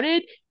that?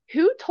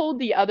 Who told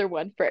the other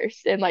one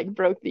first and like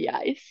broke the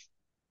ice?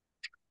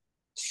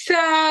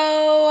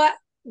 So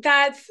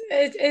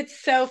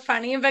it's so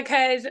funny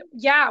because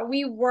yeah,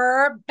 we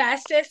were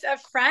bestest of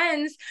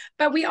friends,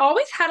 but we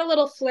always had a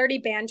little flirty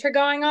banter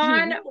going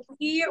on.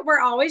 We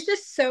were always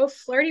just so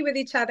flirty with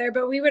each other,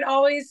 but we would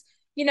always,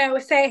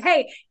 say,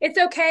 "Hey, it's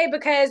okay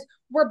because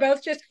we're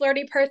both just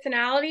flirty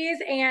personalities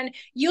and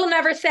you'll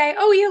never say,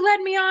 'Oh, you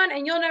led me on,'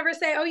 and you'll never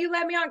say, 'Oh, you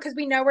led me on,' because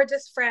we know we're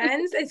just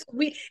friends."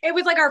 It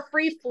was like our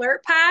free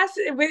flirt pass.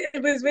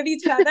 It was with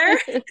each other.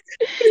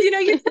 You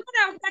don't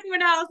have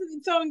anyone else and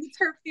then someone gets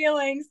hurt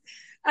feelings.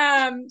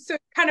 So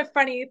it's kind of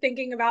funny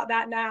thinking about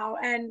that now.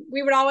 And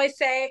we would always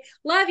say,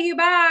 "Love you,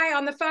 bye,"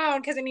 on the phone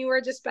because I mean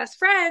we're just best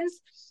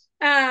friends.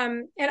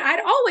 And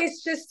I'd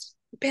always just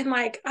been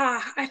like,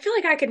 I feel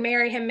like I could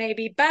marry him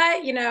maybe,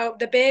 but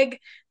the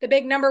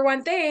big number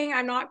one thing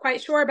I'm not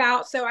quite sure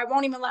about, so I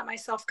won't even let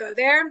myself go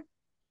there.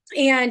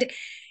 And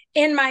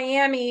in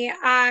Miami,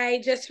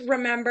 I just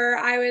remember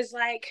I was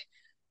like,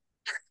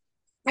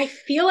 I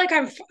feel like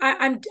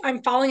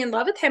I'm falling in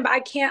love with him, but I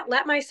can't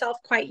let myself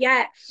quite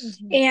yet.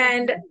 Mhm.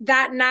 And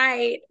that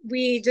night,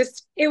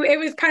 it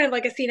was kind of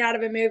like a scene out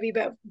of a movie,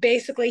 but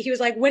basically, he was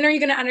like, "When are you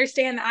going to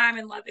understand that I'm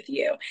in love with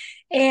you?"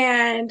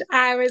 And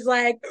I was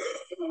like,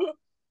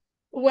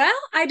 "Well,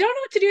 I don't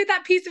know what to do with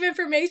that piece of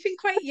information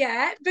quite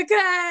yet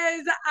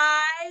because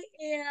I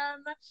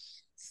am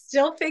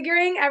still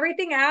figuring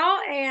everything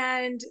out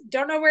and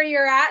don't know where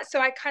you're at." So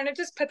I kind of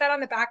just put that on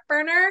the back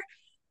burner.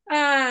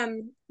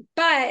 Um,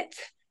 but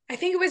I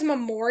think it was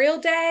Memorial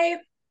Day.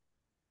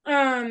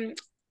 Um,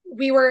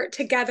 we were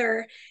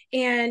together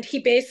and he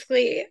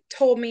basically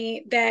told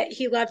me that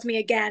he loved me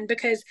again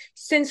because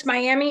since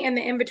Miami and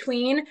the in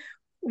between,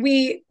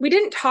 we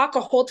didn't talk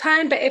a whole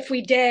time, but if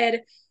we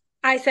did,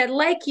 I said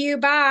like you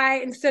bye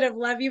instead of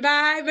love you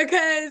bye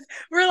because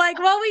we're like,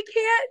 well, we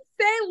can't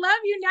say love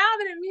you now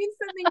that it means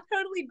something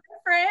totally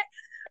different.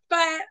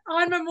 But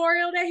on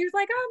Memorial Day, he was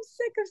like, "Oh, I'm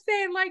sick of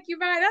saying like you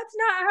bye. That's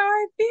not how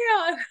I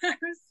feel." And I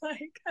was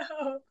like,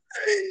 "Oh,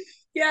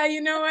 yeah,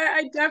 you know what?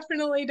 I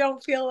definitely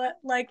don't feel it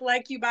like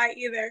you bye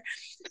either."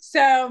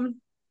 So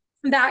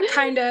that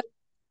kind of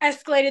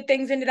escalated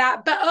things into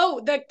that. But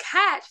oh, the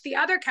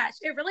other catch,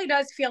 it really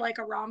does feel like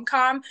a rom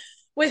com,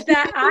 was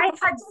that I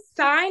had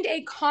signed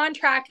a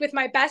contract with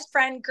my best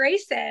friend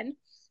Grayson,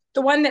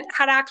 the one that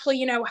had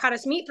actually, had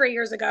us meet 3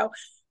 years ago.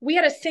 We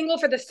had a single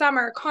for the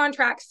summer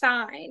contract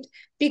signed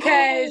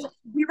because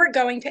we were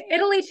going to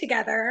Italy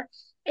together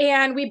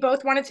and we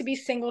both wanted to be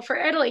single for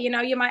Italy.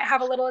 You might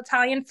have a little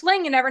Italian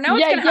fling. You never know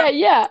what's Yeah, going to yeah, happen.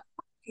 yeah.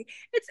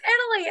 It's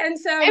Italy. And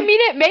I so mean,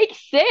 it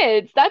makes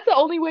sense. That's the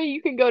only way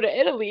you can go to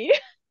Italy.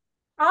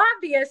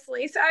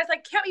 obviously, so I was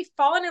like, can't we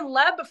fall in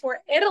love before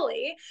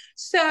Italy?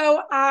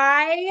 So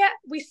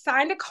we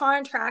signed a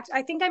contract.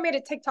 I think I made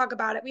a TikTok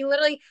about it. We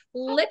literally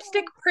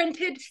lipstick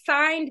printed,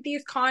 signed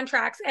these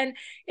contracts, and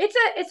it's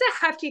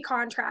a hefty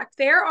contract.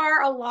 There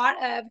are a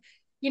lot of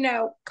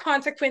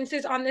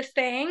consequences on this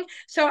thing.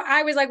 So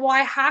I was like, well,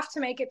 I have to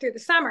make it through the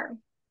summer.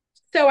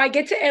 So I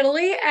get to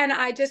Italy and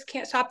I just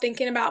can't stop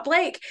thinking about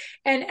Blake.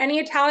 And any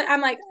Italian,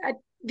 I'm like,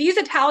 these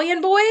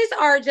Italian boys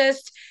are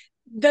just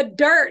the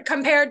dirt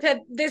compared to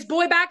this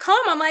boy back home.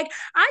 I'm like,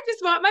 I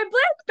just want my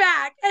Blake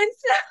back. And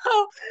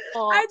so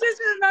Oh, I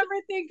just remember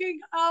thinking,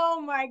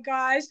 oh my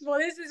gosh, well,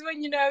 this is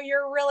when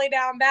you're really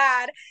down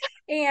bad.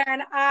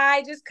 And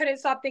I just couldn't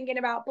stop thinking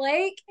about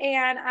Blake.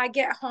 And I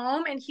get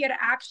home and he had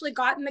actually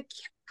gotten the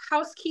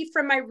house key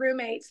from my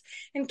roommates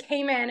and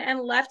came in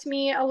and left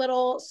me a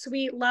little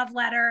sweet love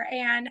letter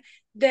and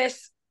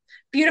this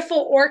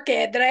beautiful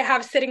orchid that I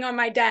have sitting on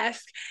my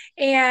desk.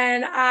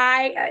 And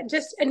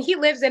and he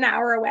lives an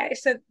hour away.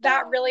 So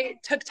that really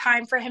took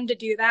time for him to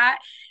do that.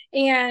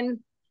 And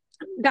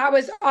that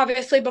was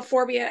obviously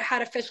before we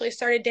had officially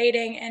started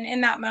dating. And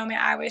in that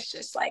moment, I was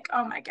just like,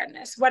 oh my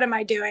goodness, what am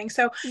I doing?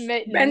 So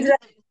ended mitten.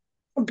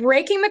 up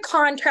breaking the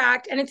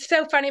contract. And it's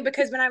so funny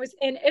because when I was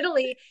in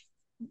Italy,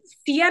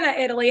 Sienna,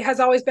 Italy has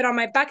always been on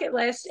my bucket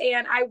list.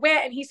 And I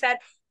went and he said,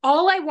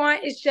 all I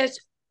want is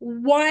just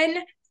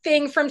one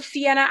thing from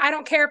Sienna. I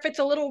don't care if it's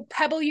a little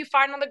pebble you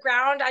find on the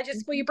ground.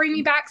 Will you bring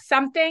me back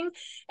something?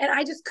 And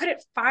I just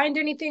couldn't find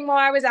anything while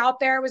I was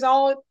out there. It was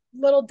all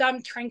little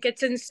dumb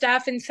trinkets and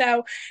stuff. And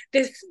so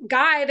this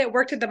guy that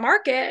worked at the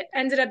market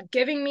ended up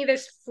giving me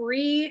this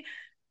free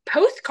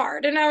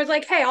postcard. And I was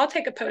like, hey, I'll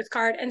take a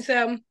postcard. And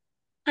so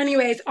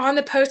anyways, on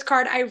the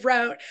postcard, I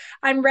wrote,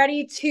 I'm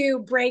ready to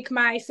break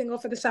my single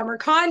for the summer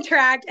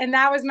contract. And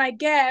that was my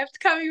gift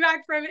coming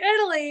back from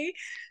Italy.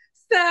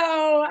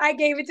 So I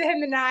gave it to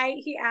him the night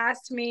he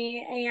asked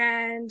me.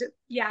 And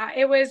yeah,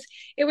 it was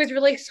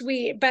really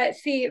sweet. But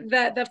see,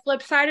 the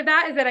flip side of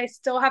that is that I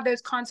still have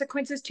those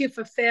consequences to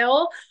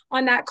fulfill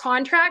on that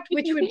contract,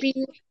 which would be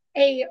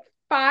a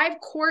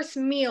 5-course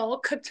meal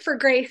cooked for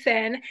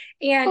Grayson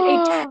and a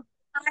Oh,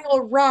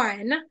 10-mile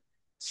run.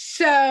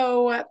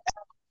 So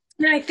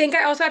and I think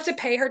I also have to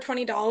pay her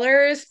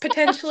 $20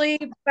 potentially,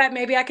 but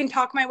maybe I can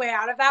talk my way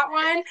out of that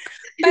one.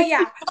 But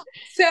yeah.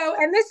 So,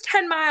 and this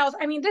 10 miles,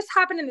 I mean, this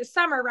happened in the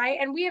summer, right?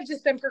 And we have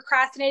just been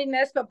procrastinating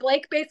this, but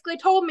Blake basically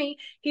told me,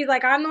 he's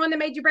like, I'm the one that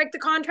made you break the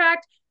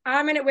contract.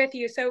 I'm in it with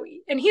you. So,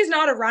 and he's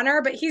not a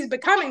runner, but he's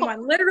becoming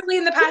one. Literally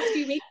in the past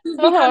few weeks, he's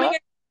becoming uh-huh. a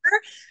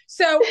runner.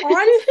 So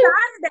on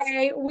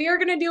Saturday, we are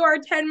going to do our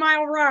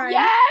 10-mile run.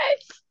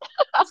 Yes.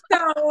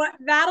 So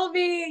that'll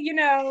be,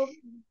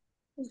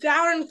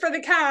 down for the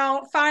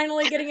count,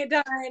 finally getting it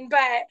done.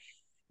 But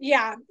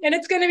yeah, and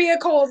it's going to be a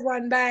cold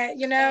one, but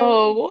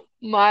Oh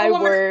a my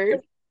woman,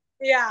 word.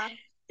 yeah,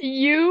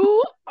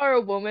 You are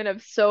a woman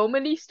of so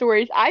many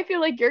stories. I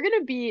feel like you're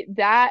gonna be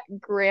that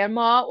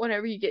grandma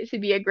whenever you get to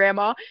be a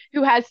grandma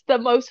who has the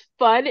most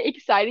fun,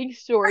 exciting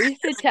stories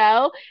to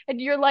tell.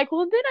 And you're like,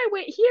 well, then I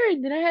went here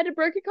and then I had to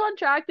break a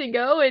contract and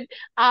go. And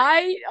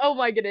oh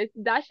my goodness,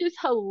 that's just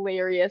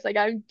hilarious. Like,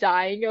 I'm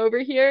dying over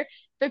here.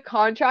 The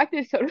contract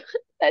is so,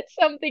 that's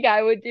something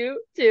I would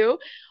do too.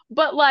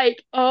 But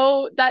like,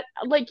 oh, that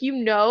like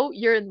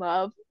you're in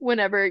love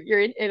whenever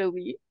you're in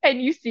Italy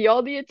and you see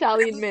all the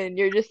Italian men,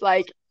 you're just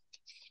like,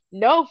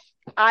 no,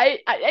 I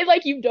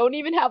like you don't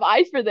even have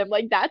eyes for them.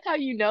 Like that's how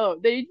you know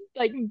they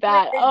like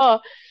that. right, Oh,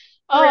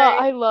 oh, right,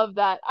 I love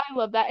that. I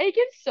love that. It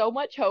gives so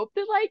much hope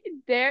that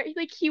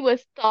like he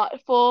was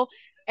thoughtful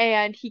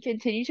and he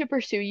continued to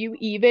pursue you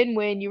even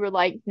when you were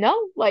like,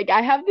 no, like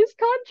I have this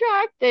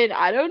contract and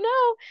I don't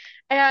know.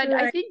 And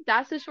I right. think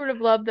that's the sort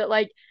of love that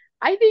like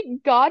I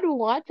think God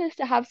wants us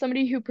to have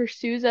somebody who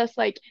pursues us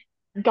like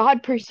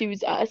God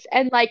pursues us.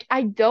 And like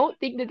I don't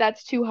think that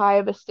that's too high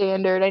of a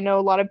standard. I know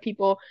a lot of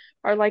people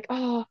are like,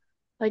 oh,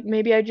 like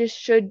maybe I just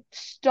should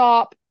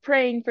stop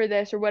praying for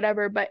this or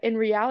whatever. But in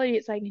reality,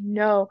 it's like,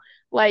 no,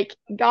 like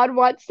God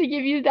wants to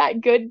give you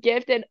that good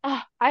gift. And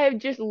I have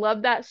just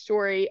loved that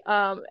story.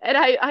 And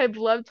I have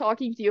loved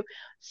talking to you.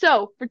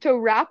 So to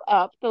wrap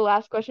up, the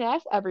last question I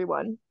ask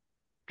everyone,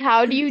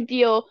 how do you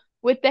deal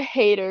with the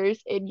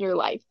haters in your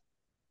life?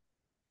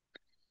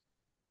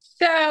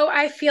 So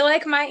I feel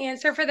like my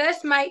answer for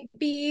this might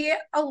be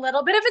a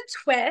little bit of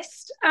a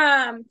twist.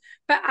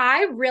 But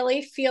I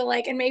really feel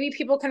like, and maybe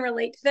people can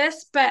relate to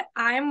this, but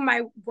I'm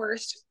my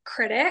worst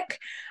critic.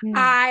 Mm.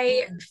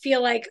 I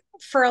feel like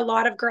for a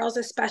lot of girls,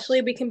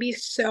 especially, we can be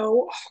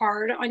so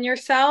hard on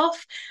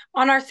ourselves.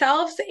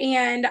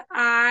 And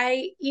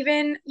I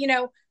even,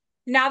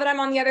 now that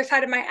I'm on the other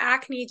side of my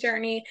acne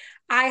journey,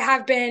 I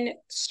have been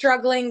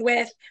struggling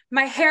with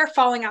my hair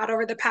falling out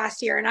over the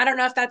past year. And I don't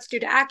know if that's due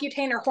to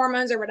Accutane or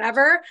hormones or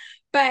whatever,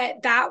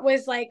 but that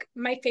was like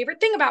my favorite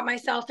thing about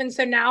myself. And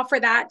so now for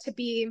that to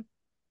be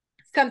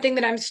something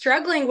that I'm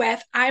struggling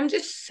with, I'm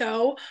just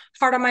so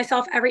hard on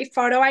myself. Every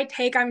photo I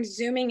take, I'm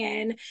zooming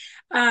in.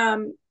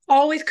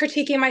 always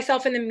critiquing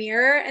myself in the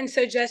mirror. And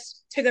so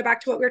just to go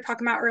back to what we were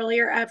talking about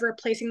earlier of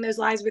replacing those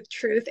lies with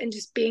truth and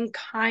just being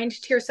kind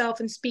to yourself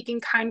and speaking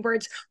kind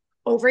words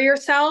over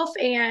yourself,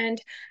 and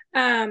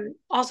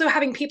also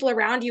having people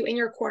around you in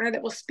your corner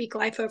that will speak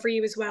life over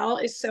you as well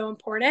is so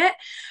important.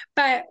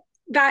 But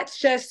that's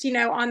just,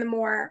 on the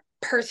more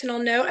personal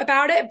note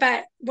about it.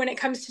 But when it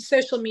comes to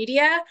social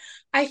media,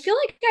 I feel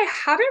like I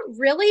haven't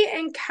really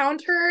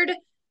encountered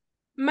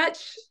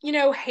much,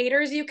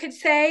 haters, you could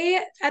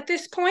say, at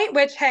this point,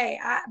 which, hey,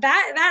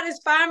 that is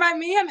fine by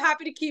me. I'm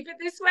happy to keep it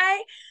this way.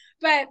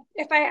 But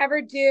if I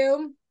ever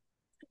do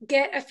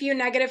get a few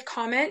negative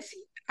comments,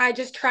 I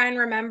just try and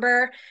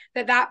remember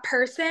that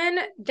person,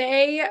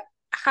 they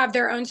have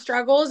their own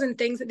struggles and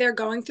things that they're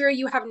going through.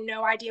 You have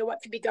no idea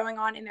what could be going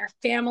on in their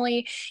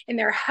family, in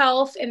their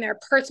health, in their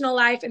personal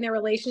life, in their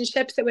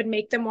relationships that would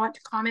make them want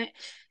to comment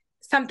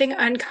something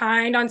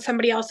unkind on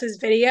somebody else's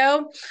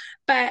video.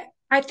 But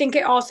I think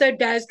it also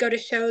does go to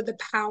show the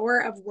power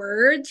of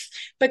words,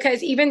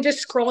 because even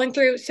just scrolling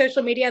through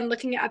social media and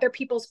looking at other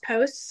people's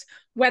posts,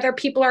 whether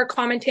people are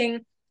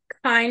commenting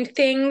kind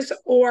things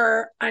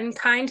or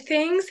unkind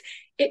things,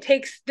 it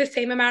takes the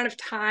same amount of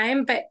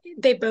time, but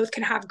they both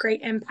can have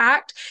great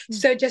impact.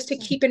 So just to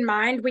keep in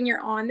mind when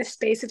you're on the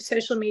space of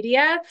social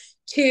media,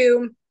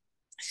 to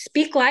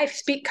speak life,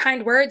 speak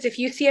kind words. If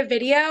you see a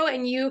video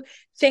and you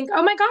think,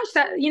 oh my gosh,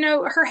 that,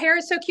 her hair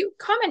is so cute,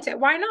 comment it.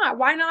 Why not?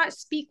 Why not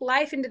speak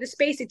life into the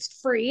space? It's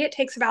free. It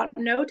takes about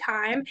no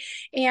time,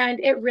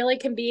 and it really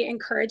can be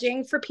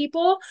encouraging for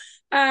people.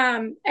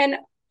 And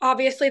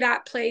obviously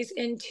that plays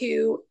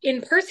into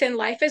in-person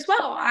life as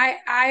well.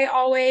 I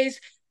always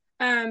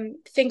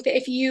think that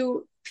if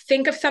you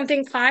think of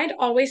something kind,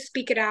 always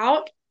speak it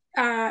out.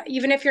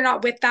 Even if you're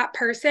not with that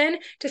person,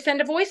 to send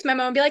a voice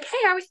memo and be like,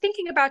 hey, I was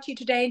thinking about you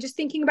today and just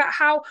thinking about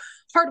how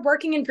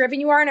hardworking and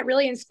driven you are, and it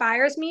really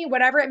inspires me,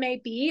 whatever it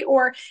may be.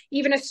 Or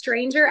even a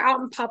stranger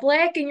out in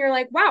public and you're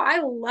like, wow,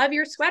 I love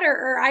your sweater,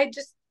 or I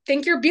just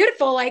think you're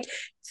beautiful. Like,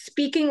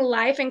 speaking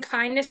life and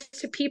kindness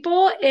to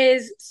people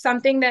is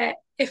something that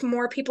if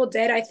more people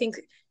did, I think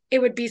it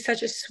would be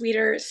such a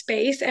sweeter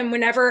space. And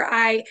whenever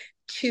I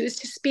choose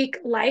to speak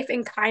life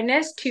and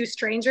kindness to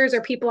strangers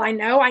or people I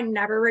know, I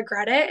never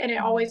regret it. And it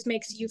always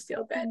makes you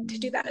feel good to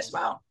do that as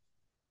well.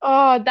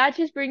 Oh, that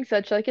just brings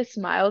such like a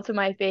smile to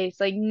my face.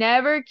 Like,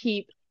 never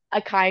keep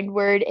a kind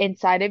word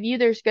inside of you.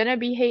 There's gonna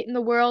be hate in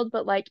the world,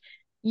 but like,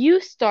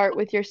 you start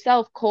with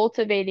yourself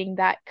cultivating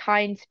that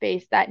kind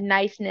space, that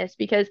niceness,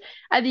 because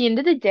at the end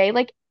of the day,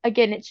 like,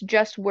 again, it's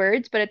just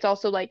words, but it's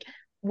also like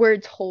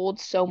words hold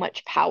so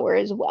much power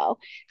as well.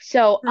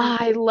 So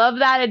I love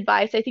that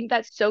advice. I think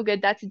that's so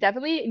good. That's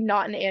definitely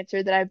not an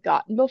answer that I've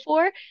gotten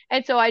before.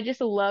 And so I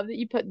just love that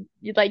you put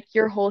like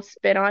your whole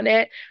spin on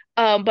it.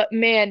 But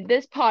man,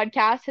 this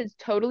podcast has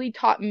totally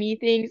taught me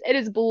things. It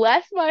has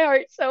blessed my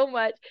heart so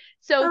much.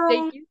 So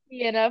thank you,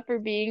 Sienna, for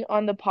being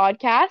on the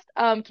podcast.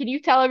 Can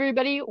you tell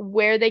everybody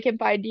where they can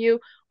find you,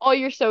 all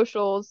your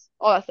socials,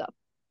 all that stuff?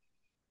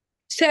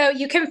 So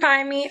you can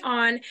find me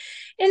on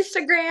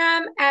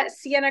Instagram at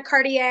Sienna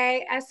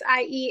Cartier,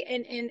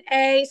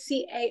 SIENNA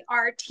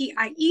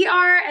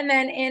CARTIER. And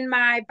then in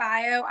my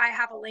bio, I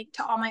have a link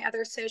to all my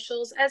other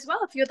socials as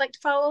well, if you'd like to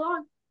follow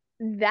along.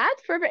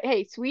 That's perfect.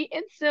 Hey, sweet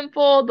and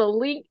simple, the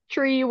link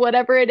tree,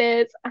 whatever it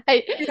is.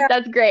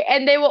 That's great.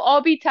 And they will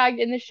all be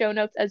tagged in the show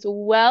notes as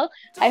well.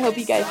 I hope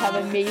you guys have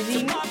an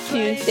amazing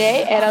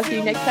Tuesday, and I'll see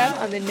you next time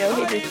on the No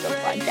Haters Club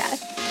podcast.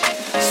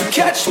 So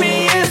catch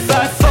me if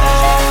I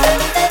fall.